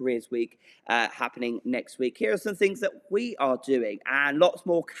National Careers Week happening next week, here are some things that we are doing. And lots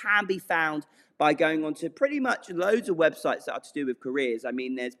more can be found by going on to pretty much loads of websites that are to do with careers. I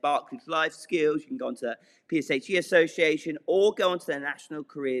mean, there's Barclays Life Skills, you can go onto the PSHE Association, or go onto the National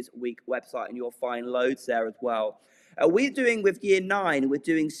Careers Week website, and you'll find loads there as well. We're doing with Year 9, we're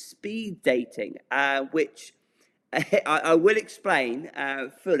doing speed dating, which I will explain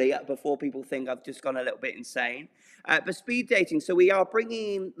fully before people think I've just gone a little bit insane. But speed dating, so we are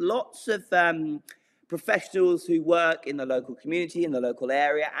bringing in lots of professionals who work in the local community, in the local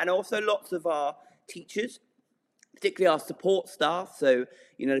area, and also lots of our teachers, particularly our support staff. So,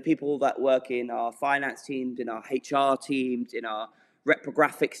 the people that work in our finance teams, in our HR teams, in our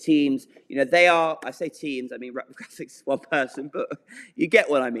reprographics teams. They are, I say teams, I mean reprographics is one person, but you get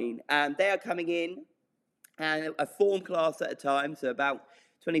what I mean. They are coming in and a form class at a time, so about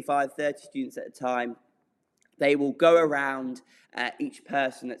 25, 30 students at a time. They will go around each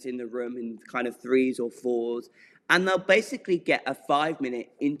person that's in the room in kind of 3s or 4s, and they'll basically get a 5-minute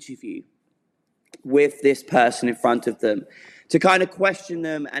interview with this person in front of them to kind of question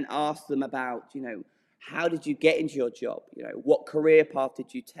them and ask them about, how did you get into your job? What career path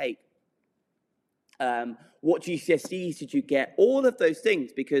did you take? What GCSEs did you get? All of those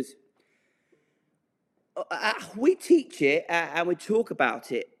things, because we teach it and we talk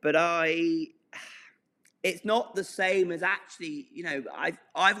about it, but it's not the same as actually, I've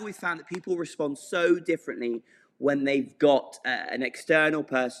always found that people respond so differently when they've got an external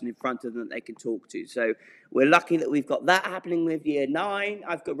person in front of them that they can talk to. So we're lucky that we've got that happening with Year 9.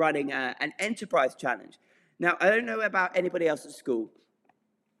 I've got running an enterprise challenge. Now, I don't know about anybody else at school,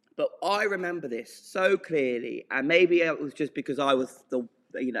 but I remember this so clearly, and maybe it was just because I was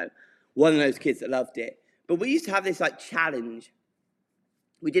one of those kids that loved it. But we used to have this challenge.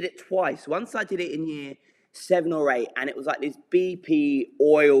 We did it twice. Once I did it in Year 7 or 8, and it was like this BP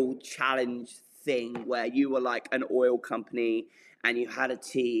oil challenge thing where you were like an oil company and you had a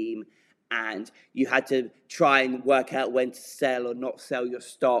team and you had to try and work out when to sell or not sell your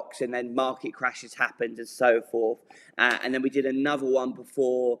stocks, and then market crashes happened and so forth. And then we did another one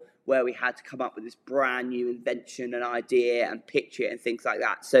before where we had to come up with this brand new invention and idea and pitch it and things like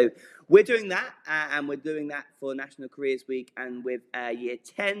that. So we're doing that, and we're doing that for National Careers Week and with Year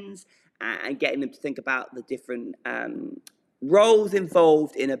 10s and getting them to think about the different roles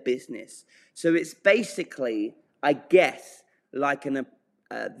involved in a business. So it's basically, I guess, like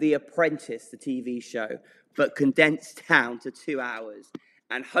The Apprentice, the TV show, but condensed down to 2 hours.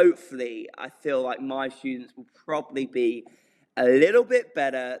 And hopefully, I feel like my students will probably be a little bit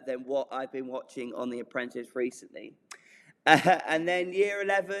better than what I've been watching on The Apprentice recently. And then Year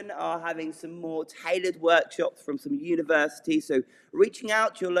 11 are having some more tailored workshops from some universities. So reaching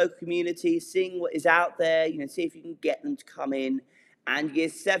out to your local community, seeing what is out there, see if you can get them to come in. And Year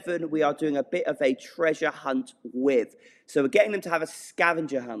 7, we are doing a bit of a treasure hunt with. So we're getting them to have a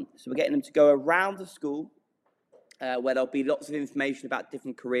scavenger hunt. So we're getting them to go around the school where there'll be lots of information about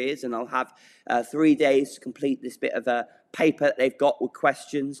different careers. And I'll have 3 days to complete this bit of a paper that they've got with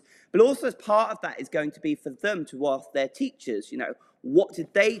questions. But also as part of that is going to be for them to ask their teachers, what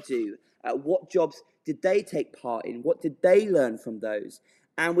did they do? What jobs did they take part in? What did they learn from those?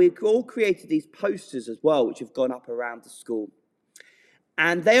 And we've all created these posters as well, which have gone up around the school.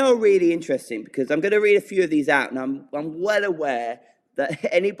 And they are really interesting because I'm going to read a few of these out, and I'm well aware that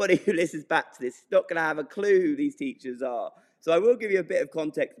anybody who listens back to this is not going to have a clue who these teachers are. So I will give you a bit of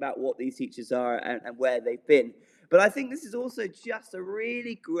context about what these teachers are and where they've been. But I think this is also just a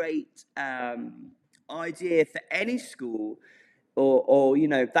really great idea for any school or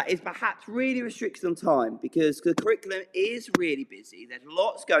that is perhaps really restricted on time, because the curriculum is really busy. There's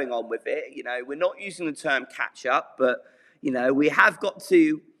lots going on with it. We're not using the term catch up, but we have got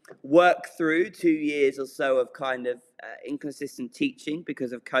to work through 2 years or so of kind of inconsistent teaching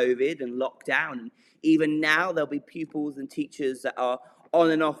because of COVID and lockdown. And even now, there'll be pupils and teachers that are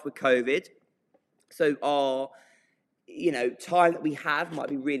on and off with COVID. So our, time that we have might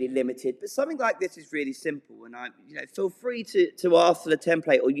be really limited. But something like this is really simple. And feel free to ask for the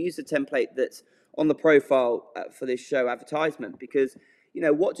template or use the template that's on the profile for this show advertisement, because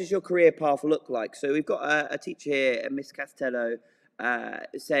what does your career path look like? So we've got a teacher here, Miss Castello,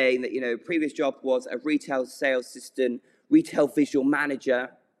 saying that, previous job was a retail sales assistant, retail visual manager,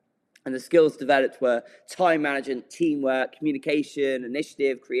 and the skills developed were time management, teamwork, communication,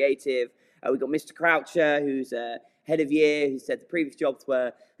 initiative, creative. We've got Mr. Croucher, who's head of year, who said the previous jobs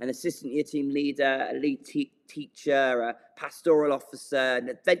were an assistant year team leader, a lead teacher, a pastoral officer, an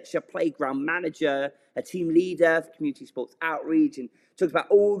adventure playground manager, a team leader for community sports outreach, and talks about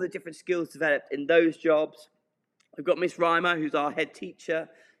all the different skills developed in those jobs. We've got Miss Reimer, who's our head teacher,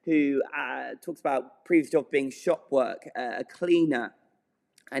 who talks about previous job being shop work, a cleaner,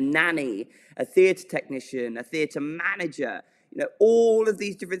 a nanny, a theatre technician, a theatre manager, all of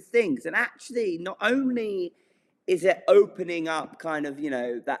these different things. And actually, not only is it opening up kind of,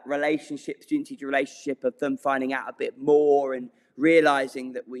 that relationship, student-teacher relationship of them finding out a bit more and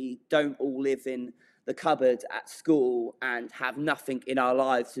realising that we don't all live in the cupboard at school and have nothing in our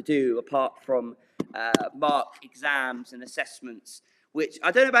lives to do apart from mark exams and assessments, which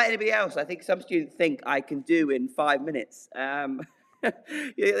I don't know about anybody else. I think some students think I can do in 5 minutes.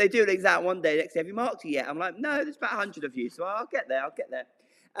 They do an exam one day, next day, have you marked it yet? I'm like, no, there's about 100 of you, so I'll get there.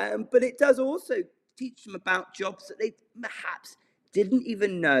 But it does also teach them about jobs that they perhaps didn't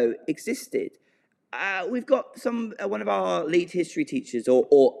even know existed. We've got one of our lead history teachers,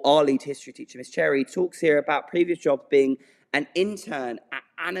 or our lead history teacher, Miss Cherry, talks here about previous jobs being an intern at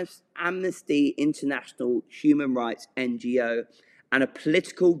Amnesty International Human Rights NGO, and a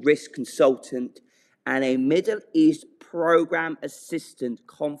political risk consultant, and a Middle East program assistant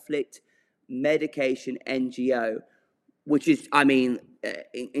conflict medication NGO, which is,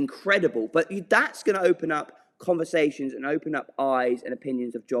 incredible. But that's going to open up conversations and open up eyes and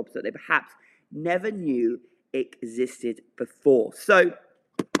opinions of jobs that they perhaps never knew existed before. So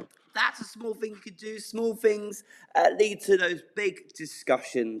that's a small thing you could do. Small things lead to those big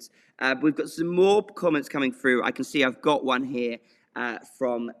discussions. We've got some more comments coming through. I can see I've got one here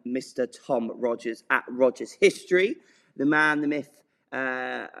from Mr. Tom Rogers at Rogers History, the man, the myth,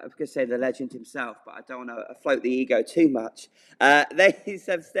 I was going to say the legend himself, but I don't want to afloat the ego too much. They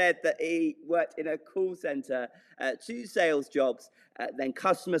have said that he worked in a call centre, 2 sales jobs, then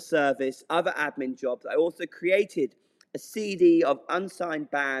customer service, other admin jobs. I also created a CD of unsigned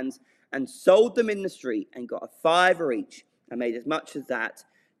bands and sold them in the street and got a $5 each. I made as much as that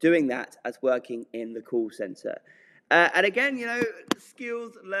doing that as working in the call centre. And again,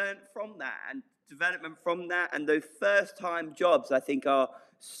 skills learned from that and development from that, and those first-time jobs, I think, are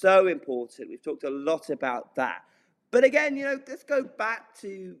so important. We've talked a lot about that. But again, let's go back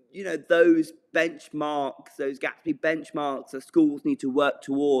to, those benchmarks, those Gatsby benchmarks that schools need to work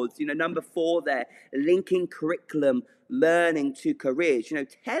towards. Number 4 there, linking curriculum learning to careers.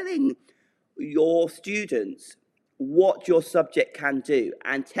 Telling your students what your subject can do,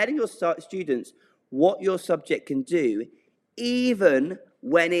 and telling your students what your subject can do, even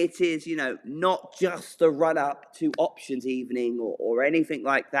when it is, not just a run-up to options evening or anything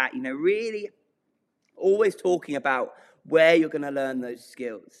like that. Really always talking about where you're going to learn those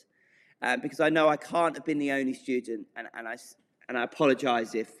skills. Because I know I can't have been the only student, and I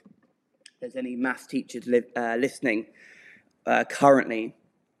apologise if there's any maths teachers listening currently,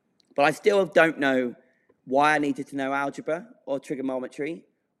 but I still don't know why I needed to know algebra or trigonometry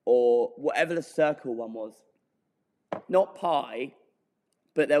or whatever the circle one was. Not pi,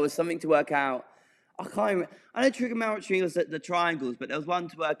 but there was something to work out. I can't remember. I know trigonometry was the triangles, but there was one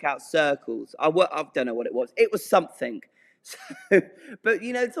to work out circles. I don't know what it was. It was something. So, but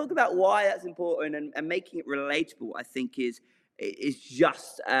talk about why that's important and making it relatable, I think is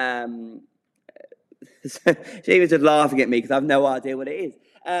just. She was just laughing at me because I have no idea what it is.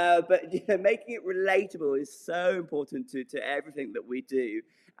 But making it relatable is so important to everything that we do.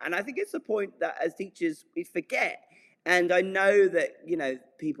 And I think it's a point that as teachers we forget. And I know that,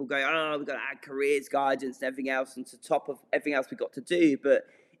 people go, we've got to add careers guidance and everything else on top of everything else we've got to do. But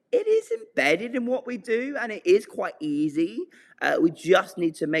it is embedded in what we do, and it is quite easy. We just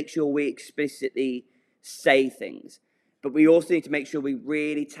need to make sure we explicitly say things. But we also need to make sure we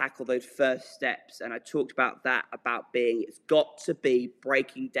really tackle those first steps. And I talked about that, it's got to be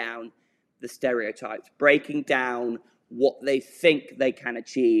breaking down the stereotypes, breaking down what they think they can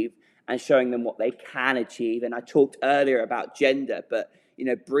achieve, and showing them what they can achieve. And I talked earlier about gender, but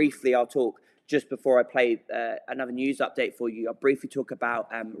briefly I'll talk just before I play another news update for you. I'll briefly talk about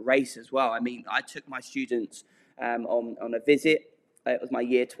race as well. I took my students on a visit. It was my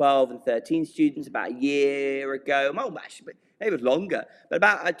year 12 and 13 students about a year ago. Oh, actually, maybe it was longer. But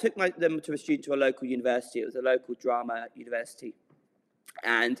I took them to a local university. It was a local drama university.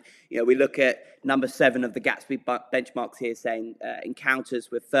 And, we look at number 7 of the Gatsby benchmarks here saying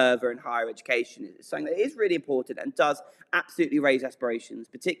encounters with further and higher education. It's something that is really important and does absolutely raise aspirations,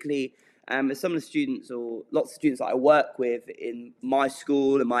 particularly as some of the students or lots of students that I work with in my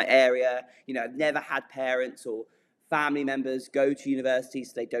school, in my area, have never had parents or family members go to university,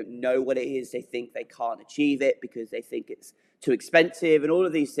 so they don't know what it is. They think they can't achieve it because they think it's too expensive and all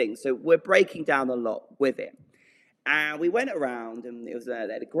of these things. So we're breaking down a lot with it. And we went around and they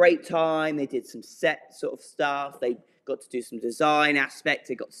had a great time. They did some set sort of stuff. They got to do some design aspects.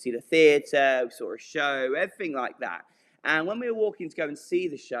 They got to see the theatre, we saw a show, everything like that. And when we were walking to go and see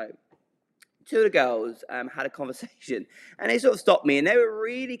the show, 2 of the girls had a conversation, and they sort of stopped me, and they were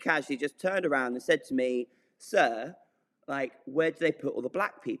really casually just turned around and said to me, "Sir, where do they put all the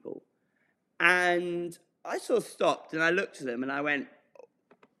black people?" And I sort of stopped and I looked at them and I went,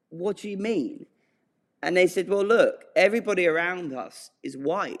 "What do you mean?" And they said, "Well, look, everybody around us is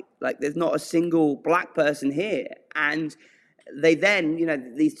white. There's not a single black person here." And they then,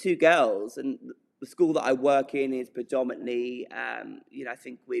 these 2 girls, and the school that I work in is predominantly, I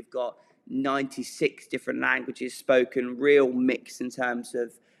think we've got 96 different languages spoken, real mix in terms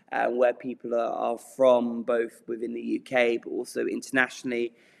of where people are from, both within the UK, but also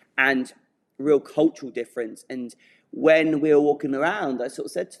internationally, and real cultural difference. And when we were walking around, I sort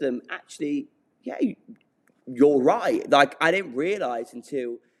of said to them, actually, yeah, you're right. Like, I didn't realise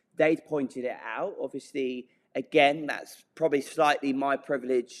until they'd pointed it out. Obviously, again, that's probably slightly my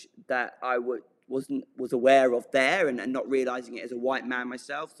privilege that I was aware of there, and not realising it as a white man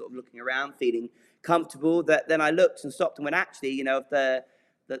myself, sort of looking around, feeling comfortable. That then I looked and stopped and went, actually, you know, of the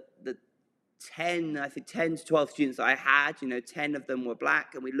 10 to 12 students that I had, you know, 10 of them were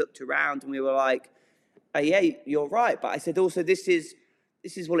black, and we looked around and we were like, oh, yeah, you're right. But I said also, this is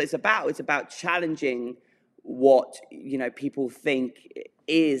what it's about. It's about challenging what, you know, people think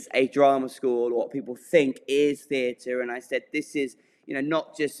is a drama school, or what people think is theatre. And I said, this is, you know,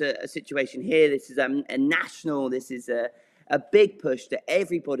 not just a situation here. This is a national, this is a big push that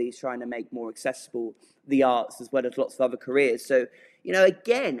everybody's trying to make more accessible the arts as well as lots of other careers. So, you know,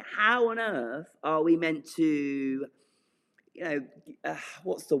 again, how on earth are we meant to, you know,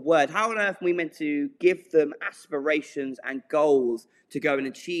 what's the word? How on earth are we meant to give them aspirations and goals to go and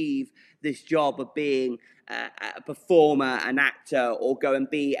achieve this job of being a performer, an actor, or go and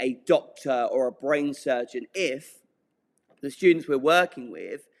be a doctor or a brain surgeon if the students we're working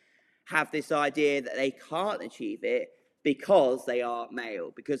with have this idea that they can't achieve it because they are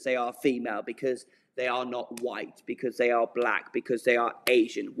male, because they are female, because they are not white, because they are black, because they are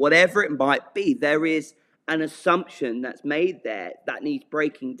Asian, whatever it might be. There is an assumption that's made there that needs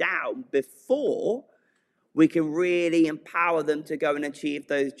breaking down before we can really empower them to go and achieve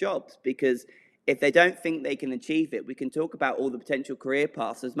those jobs. Because if they don't think they can achieve it, we can talk about all the potential career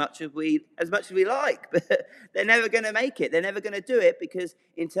paths as much as we like, but they're never going to make it. They're never going to do it because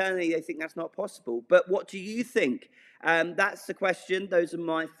internally they think that's not possible. But what do you think? That's the question. Those are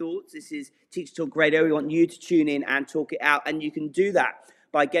my thoughts. This is Teacher Talk Radio. We want you to tune in and talk it out, and you can do that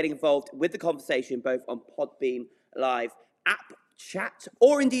by getting involved with the conversation both on Podbean Live app chat,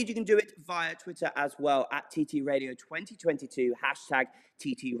 or indeed you can do it via Twitter as well at TT Radio 2022, hashtag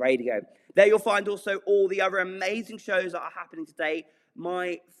TT Radio. There you'll find also all the other amazing shows that are happening today.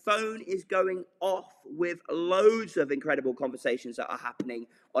 My phone is going off with loads of incredible conversations that are happening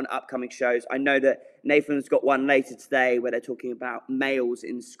on upcoming shows. I know that Nathan's got one later today where they're talking about males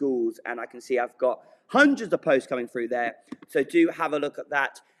in schools, and I can see I've got hundreds of posts coming through there. So do have a look at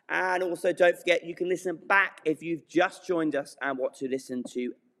that. And also, don't forget, you can listen back if you've just joined us and want to listen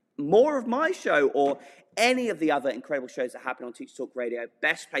to more of my show or any of the other incredible shows that happen on Teacher Talk Radio.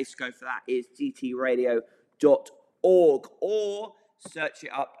 Best place to go for that is dtradio.org, or search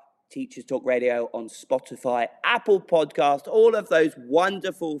it up, Teachers Talk Radio, on Spotify, Apple Podcast, all of those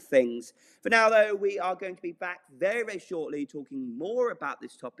wonderful things. For now, though, we are going to be back very, very shortly talking more about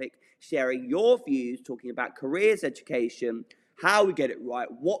this topic, sharing your views, talking about careers education, how we get it right,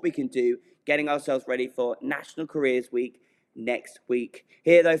 what we can do, getting ourselves ready for National Careers Week next week.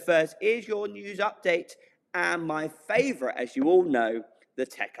 Here, though, first is your news update and my favourite, as you all know, the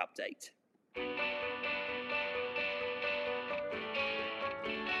tech update.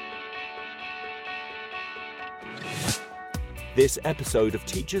 This episode of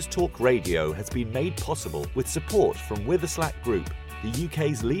Teachers Talk Radio has been made possible with support from Witherslack Group, the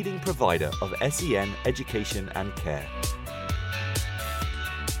UK's leading provider of SEN education and care.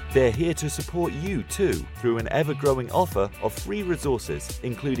 They're here to support you too through an ever-growing offer of free resources,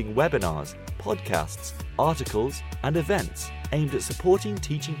 including webinars, podcasts, articles, and events aimed at supporting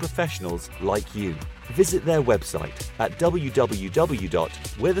teaching professionals like you. Visit their website at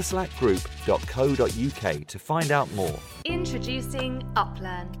www.witherslackgroup.co.uk to find out more. Introducing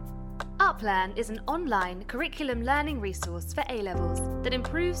UpLearn. UpLearn is an online curriculum learning resource for A-levels that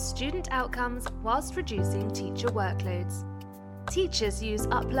improves student outcomes whilst reducing teacher workloads. Teachers use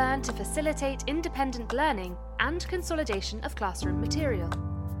UpLearn to facilitate independent learning and consolidation of classroom material.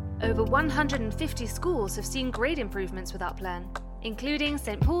 Over 150 schools have seen grade improvements with UpLearn, including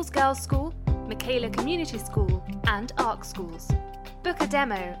St Paul's Girls' School, Michaela Community School, and ARC schools. Book a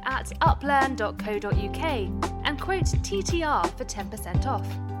demo at uplearn.co.uk and quote TTR for 10% off.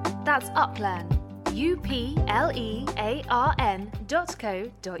 That's UpLearn,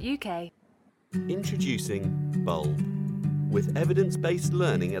 uplearn.co.uk. Introducing Bulb. With evidence-based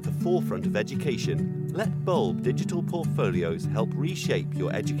learning at the forefront of education, let Bulb digital portfolios help reshape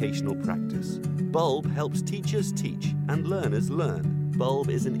your educational practice. Bulb helps teachers teach and learners learn. Bulb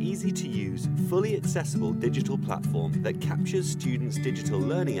is an easy-to-use, fully accessible digital platform that captures students' digital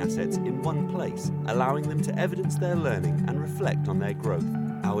learning assets in one place, allowing them to evidence their learning and reflect on their growth.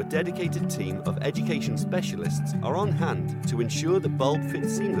 Our dedicated team of education specialists are on hand to ensure that Bulb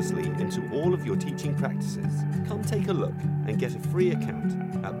fits seamlessly into all of your teaching practices. Come take a look and get a free account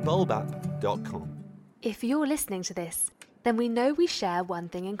at bulbapp.com. If you're listening to this, then we know we share one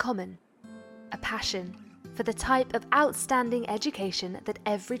thing in common: a passion for the type of outstanding education that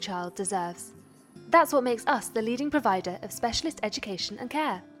every child deserves. That's what makes us the leading provider of specialist education and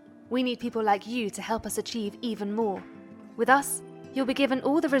care. We need people like you to help us achieve even more. With us, you'll be given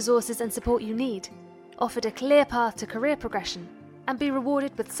all the resources and support you need, offered a clear path to career progression, and be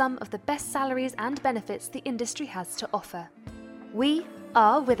rewarded with some of the best salaries and benefits the industry has to offer. We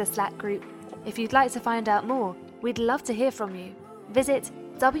are Witherslack Group. If you'd like to find out more, we'd love to hear from you. Visit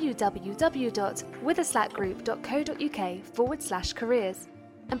www.witherslackgroup.co.uk/careers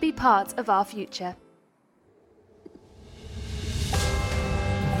and be part of our future.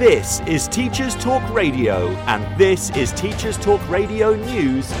 This is Teachers Talk Radio, and this is Teachers Talk Radio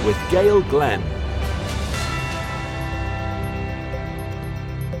News with Gail Glenn.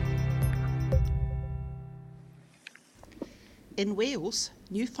 In Wales,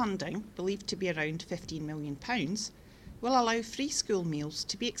 new funding, believed to be around £15 million, will allow free school meals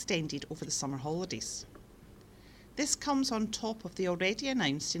to be extended over the summer holidays. This comes on top of the already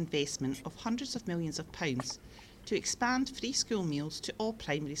announced investment of hundreds of millions of pounds to expand free school meals to all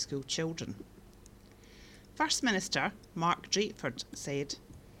primary school children. First Minister Mark Drakeford said,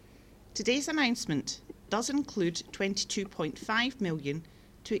 "Today's announcement does include £22.5 million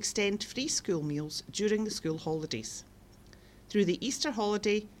to extend free school meals during the school holidays, through the Easter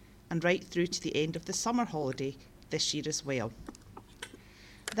holiday and right through to the end of the summer holiday this year as well.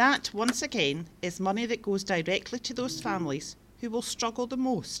 That, once again, is money that goes directly to those families who will struggle the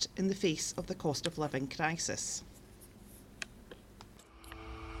most in the face of the cost of living crisis."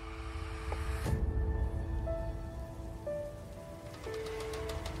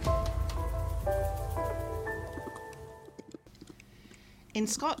 In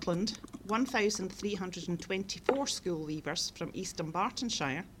Scotland, 1,324 school leavers from East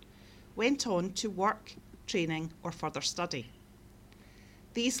Dunbartonshire went on to work, training or further study.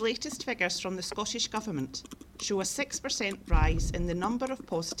 These latest figures from the Scottish Government show a 6% rise in the number of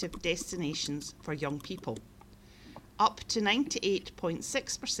positive destinations for young people, up to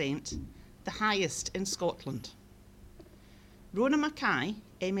 98.6%, the highest in Scotland. Rona Mackay,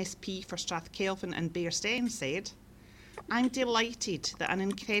 MSP for Strathkelvin and Bearsden, said, "I'm delighted that an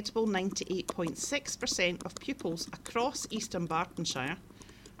incredible 98.6% of pupils across East Dunbartonshire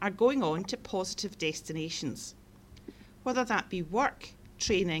are going on to positive destinations, whether that be work,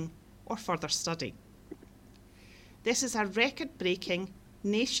 training or further study. This is a record-breaking,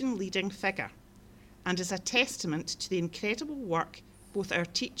 nation-leading figure and is a testament to the incredible work both our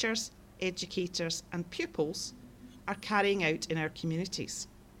teachers, educators and pupils are carrying out in our communities.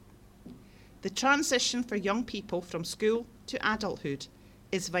 The transition for young people from school to adulthood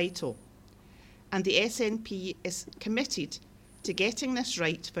is vital, and the SNP is committed to getting this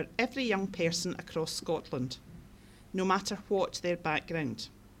right for every young person across Scotland, no matter what their background."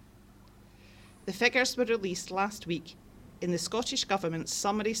 The figures were released last week in the Scottish Government's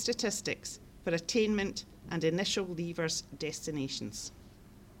summary statistics for attainment and initial leavers destinations.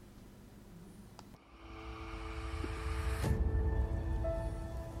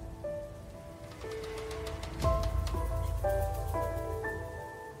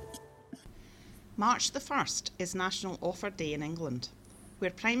 March the 1st is National Offer Day in England, where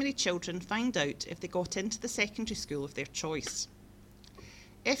primary children find out if they got into the secondary school of their choice.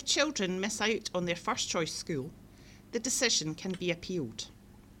 If children miss out on their first choice school, the decision can be appealed.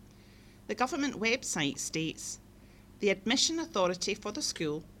 The government website states, "The admission authority for the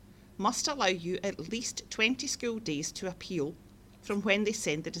school must allow you at least 20 school days to appeal from when they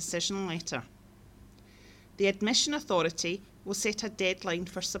send the decision letter. The admission authority will set a deadline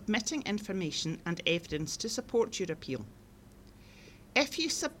for submitting information and evidence to support your appeal. If you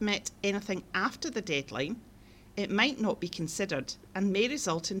submit anything after the deadline, it might not be considered and may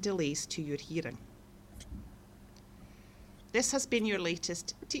result in delays to your hearing." This has been your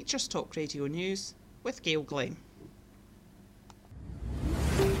latest Teachers Talk Radio News with Gail Glenn.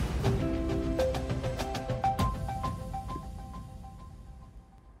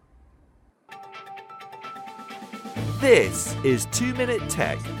 This is 2 Minute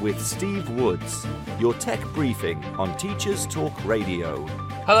Tech with Steve Woods, your tech briefing on Teachers Talk Radio.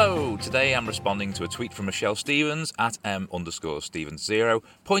 Hello, today I'm responding to a tweet from Michelle Stevens at M_Stevens0,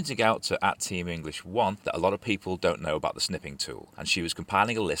 pointing out to at Team English 1 that a lot of people don't know about the snipping tool, and she was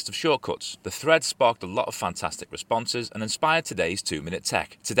compiling a list of shortcuts. The thread sparked a lot of fantastic responses and inspired today's 2 Minute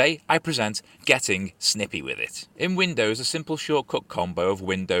Tech. Today I present Getting Snippy with It. In Windows, a simple shortcut combo of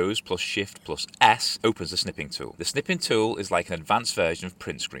Windows plus Shift plus S opens the snipping tool. The snipping tool is like an advanced version of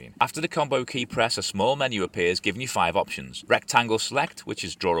print screen. After the combo key press, a small menu appears giving you 5 options. Rectangle select, which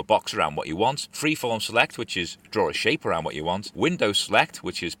is draw a box around what you want, freeform select, which is draw a shape around what you want, window select,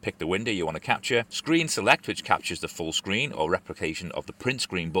 which is pick the window you want to capture, screen select, which captures the full screen or replication of the print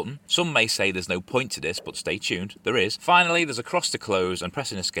screen button. Some may say there's no point to this, but stay tuned, there is. Finally, there's a cross to close, and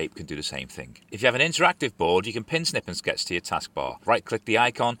pressing escape can do the same thing. If you have an interactive board, you can pin Snip and Sketch to your taskbar. Right-click the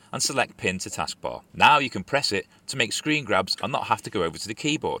icon and select Pin to Taskbar. Now you can press it to make screen grabs and not have to go over to the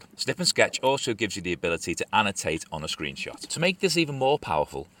keyboard. Snip and Sketch also gives you the ability to annotate on a screenshot. To make this even more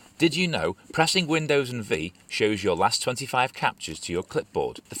powerful, did you know pressing Windows and V shows your last 25 captures to your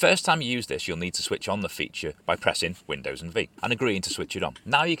clipboard? The first time you use this, you'll need to switch on the feature by pressing Windows and V and agreeing to switch it on.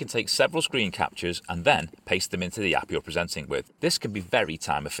 Now you can take several screen captures and then paste them into the app you're presenting with. This can be very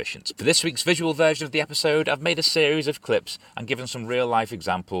time efficient. For this week's visual version of the episode, I've made a series of clips and given some real life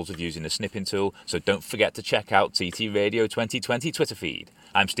examples of using the snipping tool, so don't forget to check out TT Radio 2020 Twitter feed.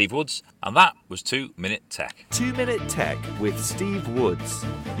 I'm Steve Woods, and that was 2 Minute Tech. 2 Minute Tech with Steve Woods,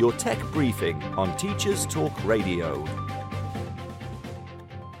 your tech briefing on Teachers Talk Radio.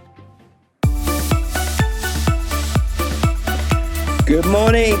 Good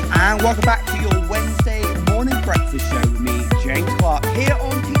morning and welcome back to your Wednesday morning breakfast show with me, James Clark, here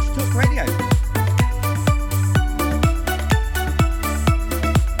on Teachers Talk Radio.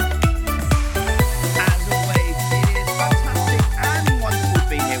 As always, it is fantastic and wonderful to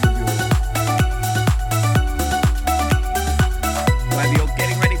be here with you all. Whether you're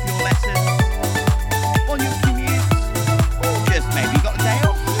getting ready for your lessons, on your commute, or just maybe you got a day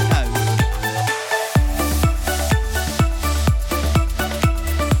off, who knows?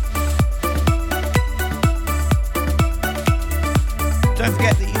 Don't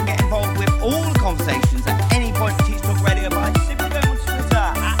forget that you can get involved with all the conversations at any point on Teach Talk Radio by simply going on Twitter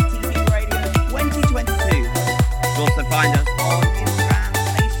at TT Radio 2022. You'll also find us on Instagram,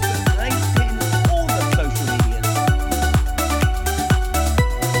 Facebook, LinkedIn, all the social medias.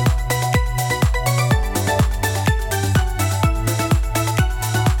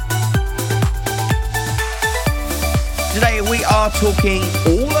 Today we are talking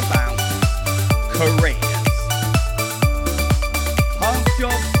all about careers. Past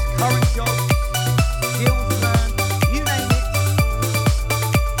jobs, current jobs, skills learned, you name it.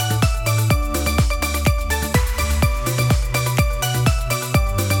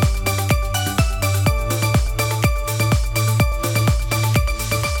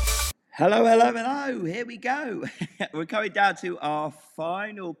 Hello, hello, hello. Here we go. We're coming down to our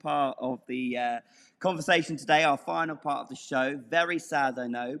final part of the conversation today, our final part of the show. Very sad, I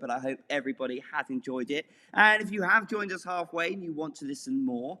know, but I hope everybody has enjoyed it. And if you have joined us halfway and you want to listen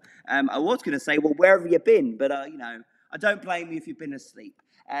more, I was going to say, well, where have you been? But, I don't blame you if you've been asleep.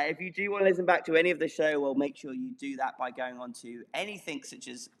 If you do want to listen back to any of the show, well, make sure you do that by going on to anything such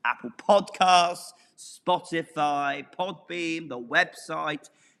as Apple Podcasts, Spotify, Podbean, the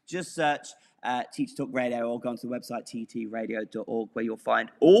website. Just search Teach Talk Radio or go onto the website ttradio.org where you'll find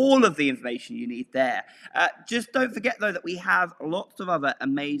all of the information you need there. Just don't forget, though, that we have lots of other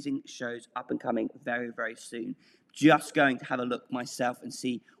amazing shows up and coming very, very soon. Just going to have a look myself and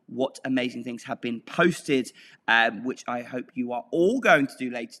see what amazing things have been posted, which I hope you are all going to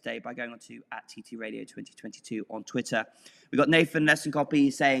do later today by going on to at TT Radio 2022 on Twitter. We've got Nathan Lesson Copy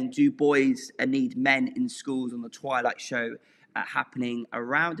saying, do boys need men in schools on the Twilight Show? Happening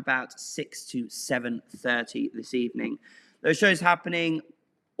around about 6 to 7:30 this evening. Those shows happening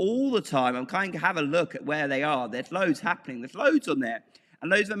all the time. I'm kind of have a look at where they are. There's loads happening. There's loads on there. And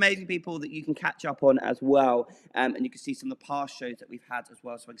loads of amazing people that you can catch up on as well. And you can see some of the past shows that we've had as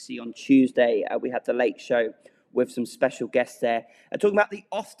well. So I can see on Tuesday, we had the Late Show with some special guests there. Talking about the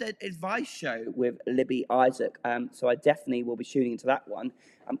Ofsted Advice Show with Libby Isaac. So I definitely will be tuning into that one.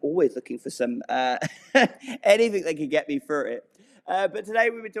 I'm always looking for some anything that can get me through it. But today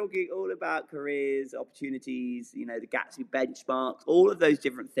we were talking all about careers, opportunities, the Gatsby benchmarks, all of those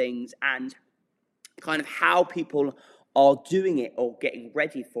different things, and kind of how people are doing it or getting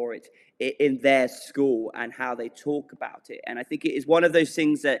ready for it in their school and how they talk about it. And I think it is one of those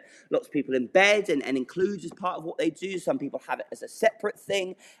things that lots of people embed and include as part of what they do. Some people have it as a separate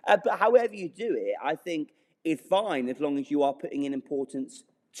thing. But however you do it, I think it's fine as long as you are putting in importance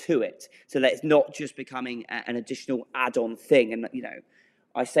to it, so that it's not just becoming an additional add-on thing. And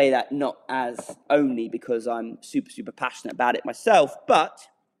I say that not as only because I'm super passionate about it myself, but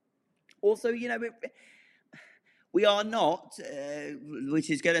also we are not, which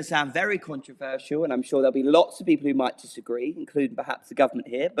is going to sound very controversial, and I'm sure there'll be lots of people who might disagree, including perhaps the government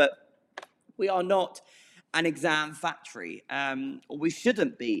here, but we are not an exam factory, or we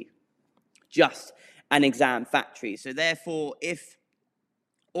shouldn't be just an exam factory. So therefore, if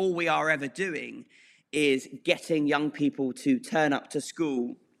all we are ever doing is getting young people to turn up to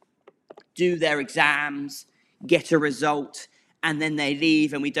school, do their exams, get a result, and then they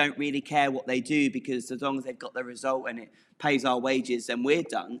leave and we don't really care what they do, because as long as they've got the result and it pays our wages, then we're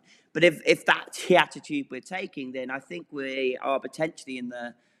done. But if that's the attitude we're taking, then I think we are potentially in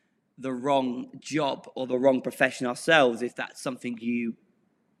the wrong job or the wrong profession ourselves, if that's something you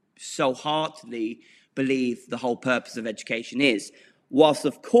so heartily believe the whole purpose of education is. Whilst,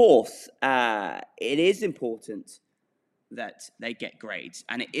 of course, it is important that they get grades,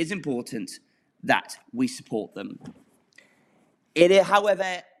 and it is important that we support them. It,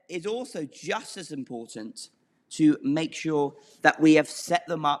 however, is also just as important to make sure that we have set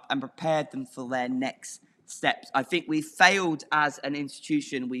them up and prepared them for their next steps. I think we failed as an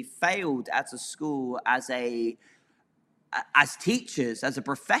institution, we failed as a school, as teachers, as a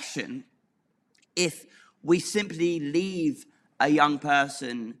profession, if we simply leave a young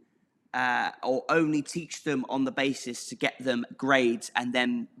person or only teach them on the basis to get them grades and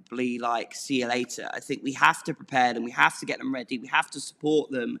then be like, see you later. I think we have to prepare them, we have to get them ready, we have to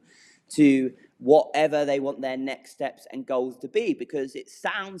support them to whatever they want their next steps and goals to be, because it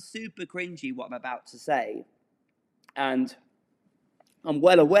sounds super cringy what I'm about to say, and I'm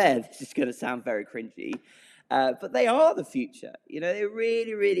well aware this is going to sound very cringy, but they are the future. They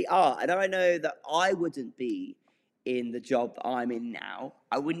really, really are. And I know that I wouldn't be in the job that I'm in now.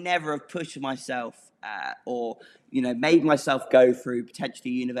 I would never have pushed myself or made myself go through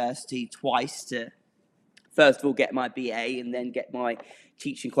potentially university twice to first of all get my BA and then get my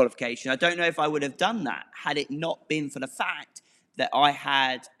teaching qualification. I don't know if I would have done that had it not been for the fact that I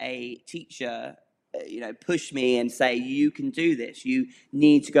had a teacher push me and say, you can do this, you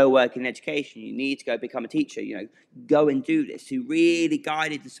need to go work in education, you need to go become a teacher, go and do this, who really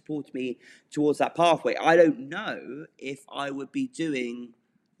guided and supported me towards that pathway. I don't know if I would be doing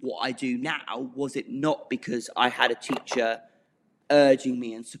what I do now, was it not because I had a teacher urging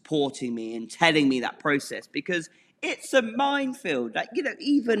me and supporting me and telling me that process, because it's a minefield. Like,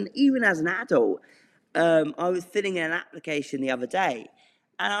 even as an adult, I was filling in an application the other day,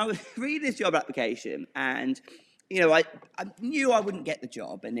 and I was reading this job application, and I knew I wouldn't get the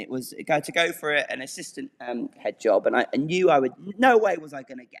job, and it was going to go for an assistant head job, and I knew no way was I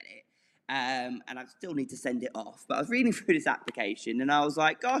going to get it, and I still need to send it off. But I was reading through this application, and I was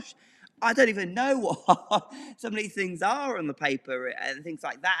like, gosh, I don't even know what some of these things are on the paper and things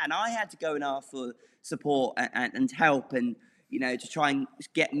like that, and I had to go and ask for support and help, and to try and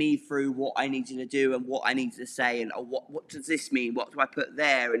get me through what I needed to do and what I needed to say, and what does this mean? What do I put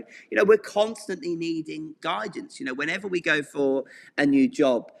there? And, we're constantly needing guidance. Whenever we go for a new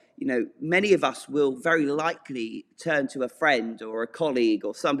job, many of us will very likely turn to a friend or a colleague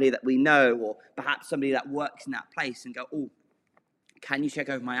or somebody that we know, or perhaps somebody that works in that place, and go, oh, can you check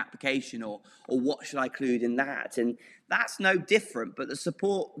over my application, or what should I include in that? And that's no different, but the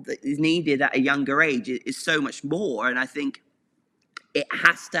support that is needed at a younger age is so much more. And I think it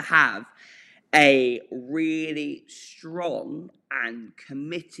has to have a really strong and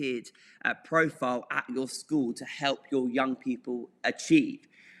committed profile at your school to help your young people achieve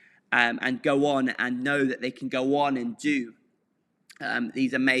and go on and know that they can go on and do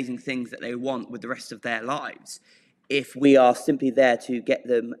these amazing things that they want with the rest of their lives. If we are simply there to get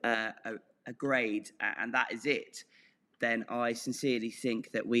them a grade and that is it, then I sincerely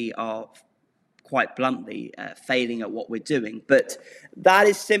think that we are quite bluntly failing at what we're doing. But that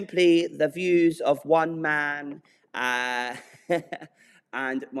is simply the views of one man and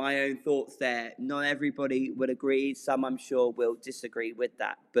my own thoughts there. Not everybody would agree. Some, I'm sure, will disagree with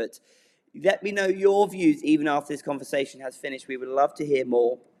that. But let me know your views even after this conversation has finished. We would love to hear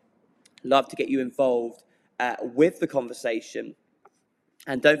more. Love to get you involved with the conversation.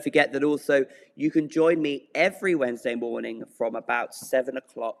 And don't forget that also you can join me every Wednesday morning from about 7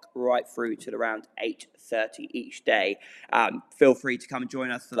 o'clock right through to around 8:30 each day. Feel free to come and join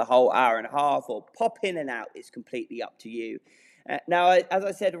us for the whole hour and a half, or pop in and out. It's completely up to you. Now, as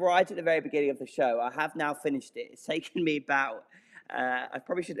I said right at the very beginning of the show, I have now finished it. It's taken me about, I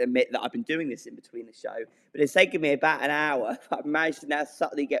probably should admit that I've been doing this in between the show, but it's taken me about an hour. I've managed to now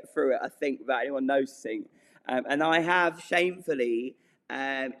subtly get through it, I think, without anyone noticing. And I have shamefully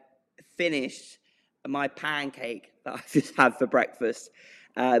finished my pancake that I just had for breakfast.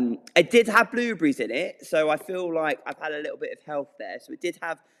 It did have blueberries in it, so I feel like I've had a little bit of health there. So it did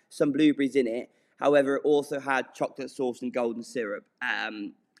have some blueberries in it. However, it also had chocolate sauce and golden syrup.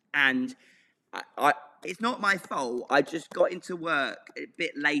 And it's not my fault. I just got into work a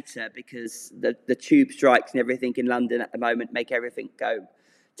bit later because the tube strikes and everything in London at the moment make everything go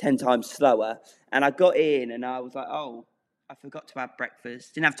 10 times slower. And I got in and I was like, oh, I forgot to have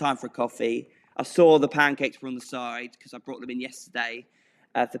breakfast. Didn't have time for a coffee. I saw the pancakes were on the side because I brought them in yesterday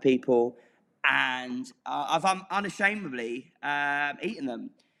for people, and I've unashamedly eaten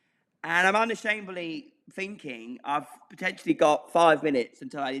them. And I'm unashamedly thinking I've potentially got 5 minutes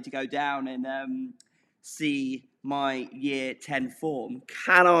until I need to go down and see my year 10 form.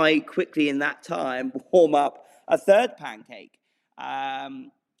 Can I quickly in that time warm up a third pancake?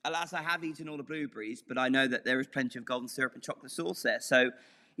 Alas, I have eaten all the blueberries, but I know that there is plenty of golden syrup and chocolate sauce there. So,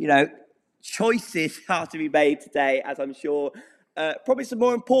 choices are to be made today, as I'm sure probably some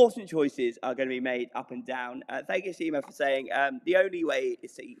more important choices are going to be made up and down. Thank you, Seema, for saying the only way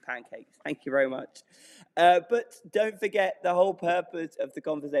is to eat pancakes. Thank you very much. But don't forget, the whole purpose of the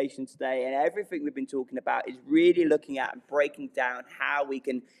conversation today and everything we've been talking about is really looking at and breaking down how we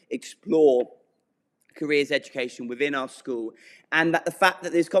can explore careers education within our school, and that the fact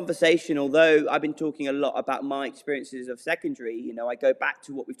that this conversation, although I've been talking a lot about my experiences of secondary, I go back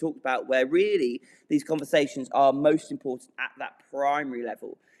to what we've talked about, where really these conversations are most important at that primary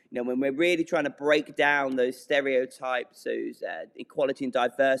level. When we're really trying to break down those stereotypes, those equality and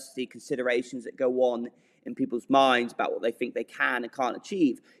diversity considerations that go on in people's minds about what they think they can and can't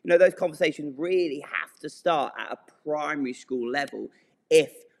achieve, those conversations really have to start at a primary school level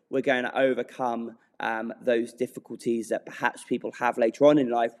if we're going to overcome those difficulties that perhaps people have later on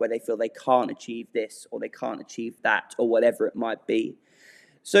in life where they feel they can't achieve this or they can't achieve that or whatever it might be.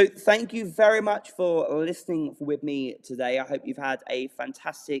 So thank you very much for listening with me today. I hope you've had a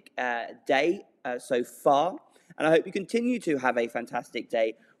fantastic day so far, and I hope you continue to have a fantastic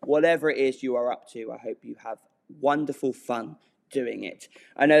day, whatever it is you are up to. I hope you have wonderful fun doing it.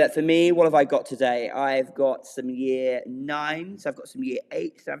 I know that for me, what have I got today? I've got some year 9s, I've got some year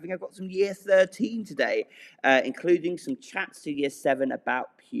 8s, I think I've got some year 13 today, including some chats to year 7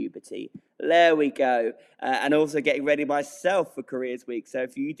 about puberty. There we go. And also getting ready myself for Careers Week. So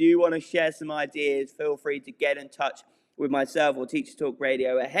if you do want to share some ideas, feel free to get in touch with myself or Teachers Talk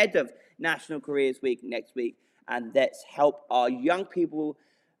Radio ahead of National Careers Week next week. And let's help our young people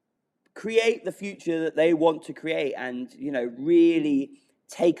create the future that they want to create and, really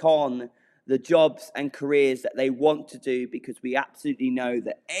take on the jobs and careers that they want to do, because we absolutely know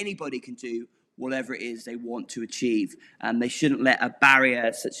that anybody can do whatever it is they want to achieve. And they shouldn't let a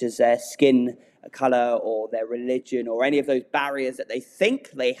barrier such as their skin color or their religion or any of those barriers that they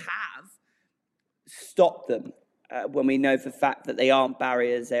think they have stop them, when we know for the fact that they aren't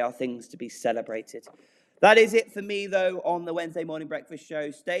barriers, they are things to be celebrated. That is it for me, though, on the Wednesday Morning Breakfast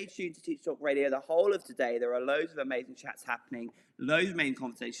Show. Stay tuned to Teach Talk Radio the whole of today. There are loads of amazing chats happening, loads of amazing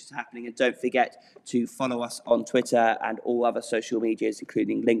conversations happening, and don't forget to follow us on Twitter and all other social medias,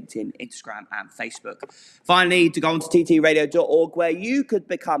 including LinkedIn, Instagram, and Facebook. Finally, to go on to ttradio.org, where you could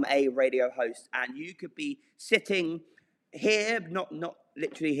become a radio host, and you could be sitting here, not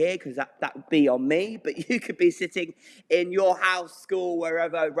literally here, because that would be on me, but you could be sitting in your house, school,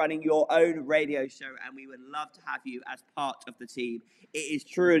 wherever, running your own radio show, and we would love to have you as part of the team. It is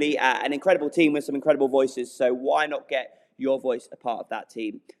truly an incredible team with some incredible voices, so why not get your voice a part of that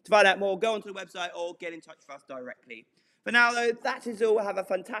team? To find out more, go onto the website or get in touch with us directly. For now, though, that is all. Have a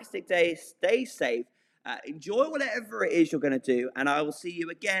fantastic day. Stay safe. Enjoy whatever it is you're going to do, and I will see you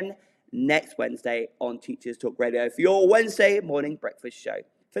again next Wednesday on Teachers Talk Radio for your Wednesday morning breakfast show.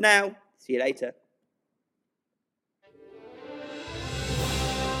 For now, see you later.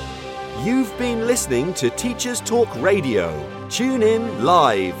 You've been listening to Teachers Talk Radio. Tune in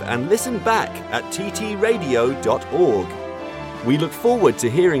live and listen back at ttradio.org. We look forward to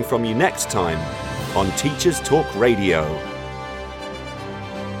hearing from you next time on Teachers Talk Radio.